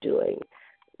process of doing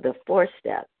the 4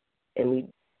 step, and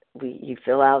you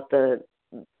fill out the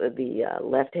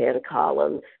left hand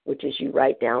column, which is you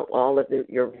write down all of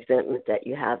your resentment that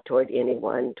you have toward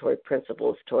anyone, toward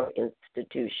principles, toward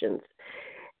institutions,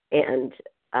 and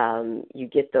you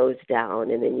get those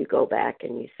down, and then you go back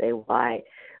and you say, why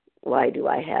do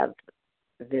I have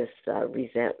this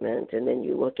resentment? And then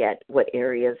you look at what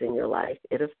areas in your life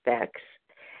it affects,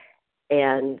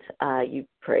 and you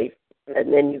pray,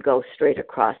 and then you go straight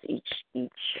across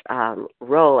each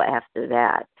row after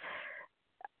that.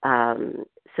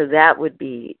 So that would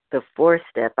be the 4th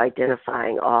step,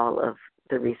 identifying all of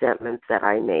the resentments that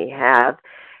I may have.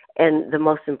 And the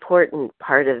most important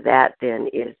part of that then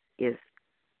is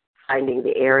finding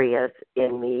the areas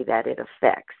in me that it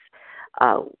affects.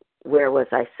 Where was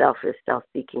I selfish,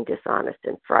 self-seeking, dishonest,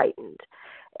 and frightened?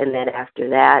 And then after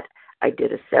that, I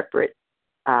did a separate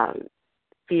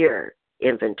fear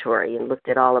inventory and looked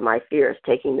at all of my fears,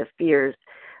 taking the fears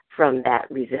from that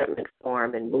resentment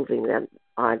form and moving them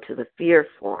onto the fear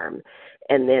form,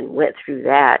 and then went through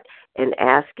that and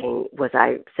asking, was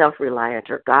I self-reliant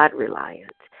or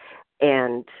God-reliant?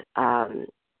 And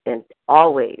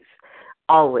always,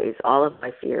 all of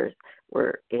my fears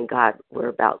were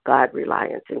about God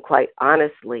reliance. And quite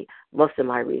honestly, most of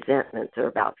my resentments are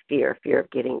about fear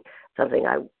of getting something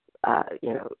I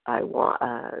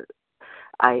want.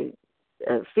 I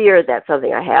fear that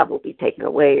something I have will be taken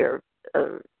away, or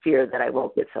fear that I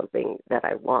won't get something that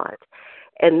I want.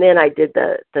 And then I did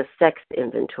the sex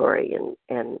inventory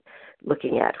and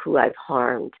looking at who I've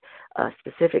harmed,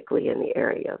 specifically in the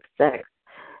area of sex,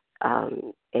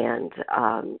 and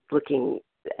looking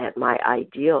at my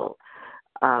ideal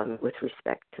with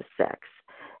respect to sex.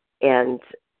 And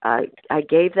I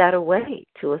gave that away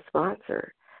to a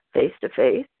sponsor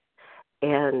face-to-face,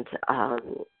 and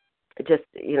just,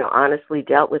 honestly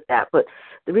dealt with that. But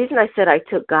the reason I said I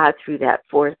took God through that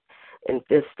 4th and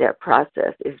 5th step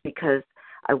process is because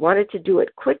I wanted to do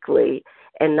it quickly,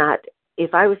 and not,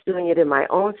 if I was doing it in my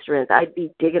own strength, I'd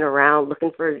be digging around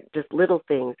looking for just little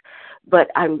things. But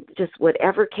I'm just,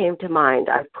 whatever came to mind,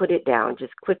 I put it down,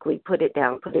 just quickly put it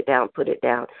down.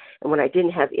 And when I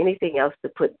didn't have anything else to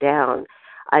put down,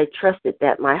 I trusted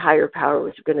that my higher power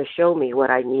was going to show me what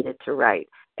I needed to write.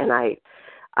 And I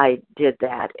did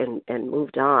that and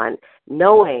moved on,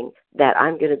 knowing that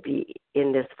I'm going to be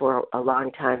in this for a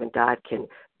long time and God can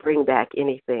bring back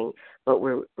anything, but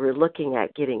we're looking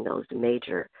at getting those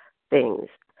major things.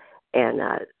 And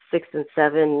 6 and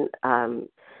 7,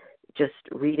 just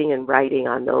reading and writing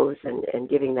on those and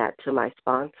giving that to my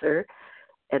sponsor.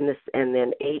 And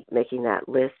then 8, making that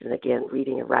list, and again,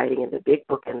 reading and writing in the big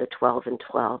book, and the 12 and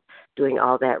 12, doing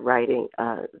all that writing,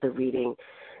 the reading,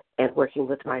 and working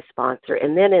with my sponsor.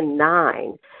 And then in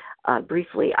 9,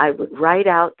 briefly, I would write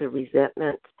out the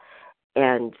resentment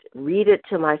and read it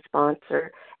to my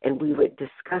sponsor, and we would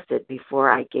discuss it before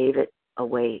I gave it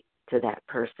away to that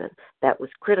person. That was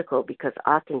critical because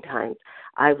oftentimes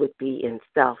I would be in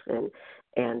self, and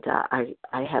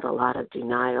I had a lot of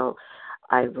denial.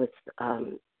 I was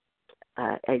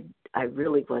I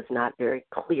really was not very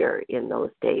clear in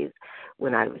those days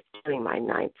when I was doing my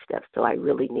 9th step, so I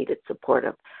really needed support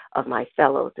of my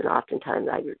fellows, and oftentimes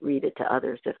I would read it to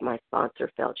others if my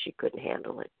sponsor felt she couldn't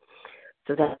handle it.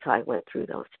 So that's how I went through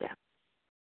those steps.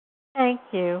 Thank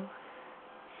you.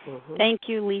 Mm-hmm. Thank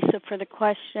you, Lisa, for the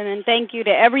question, and thank you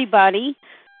to everybody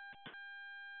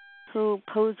who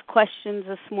posed questions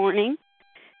this morning.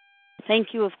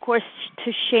 Thank you, of course,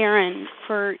 to Sharon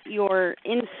for your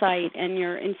insight and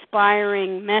your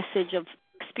inspiring message of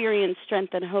experience,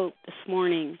 strength, and hope this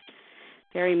morning.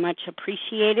 Very much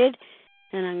appreciated.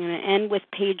 And I'm going to end with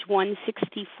page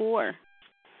 164.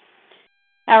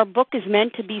 Our book is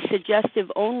meant to be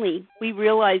suggestive only. We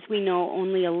realize we know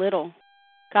only a little.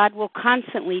 God will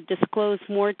constantly disclose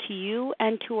more to you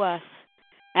and to us.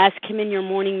 Ask Him in your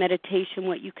morning meditation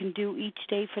what you can do each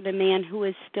day for the man who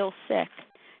is still sick.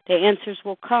 The answers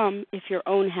will come if your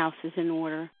own house is in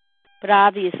order. But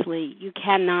obviously, you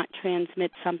cannot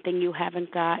transmit something you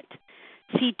haven't got.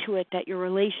 See to it that your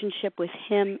relationship with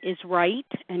Him is right,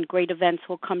 and great events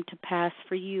will come to pass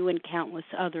for you and countless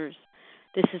others.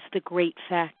 This is the great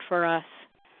fact for us.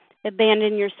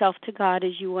 Abandon yourself to God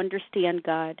as you understand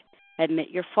God. Admit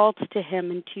your faults to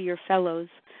Him and to your fellows.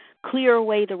 Clear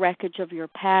away the wreckage of your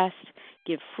past.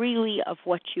 Give freely of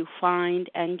what you find,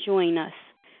 and join us.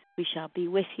 We shall be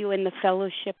with you in the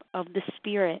fellowship of the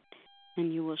Spirit,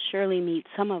 and you will surely meet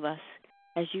some of us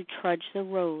as you trudge the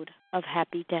road of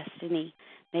happy destiny.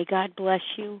 May God bless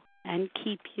you and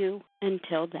keep you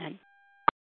until then.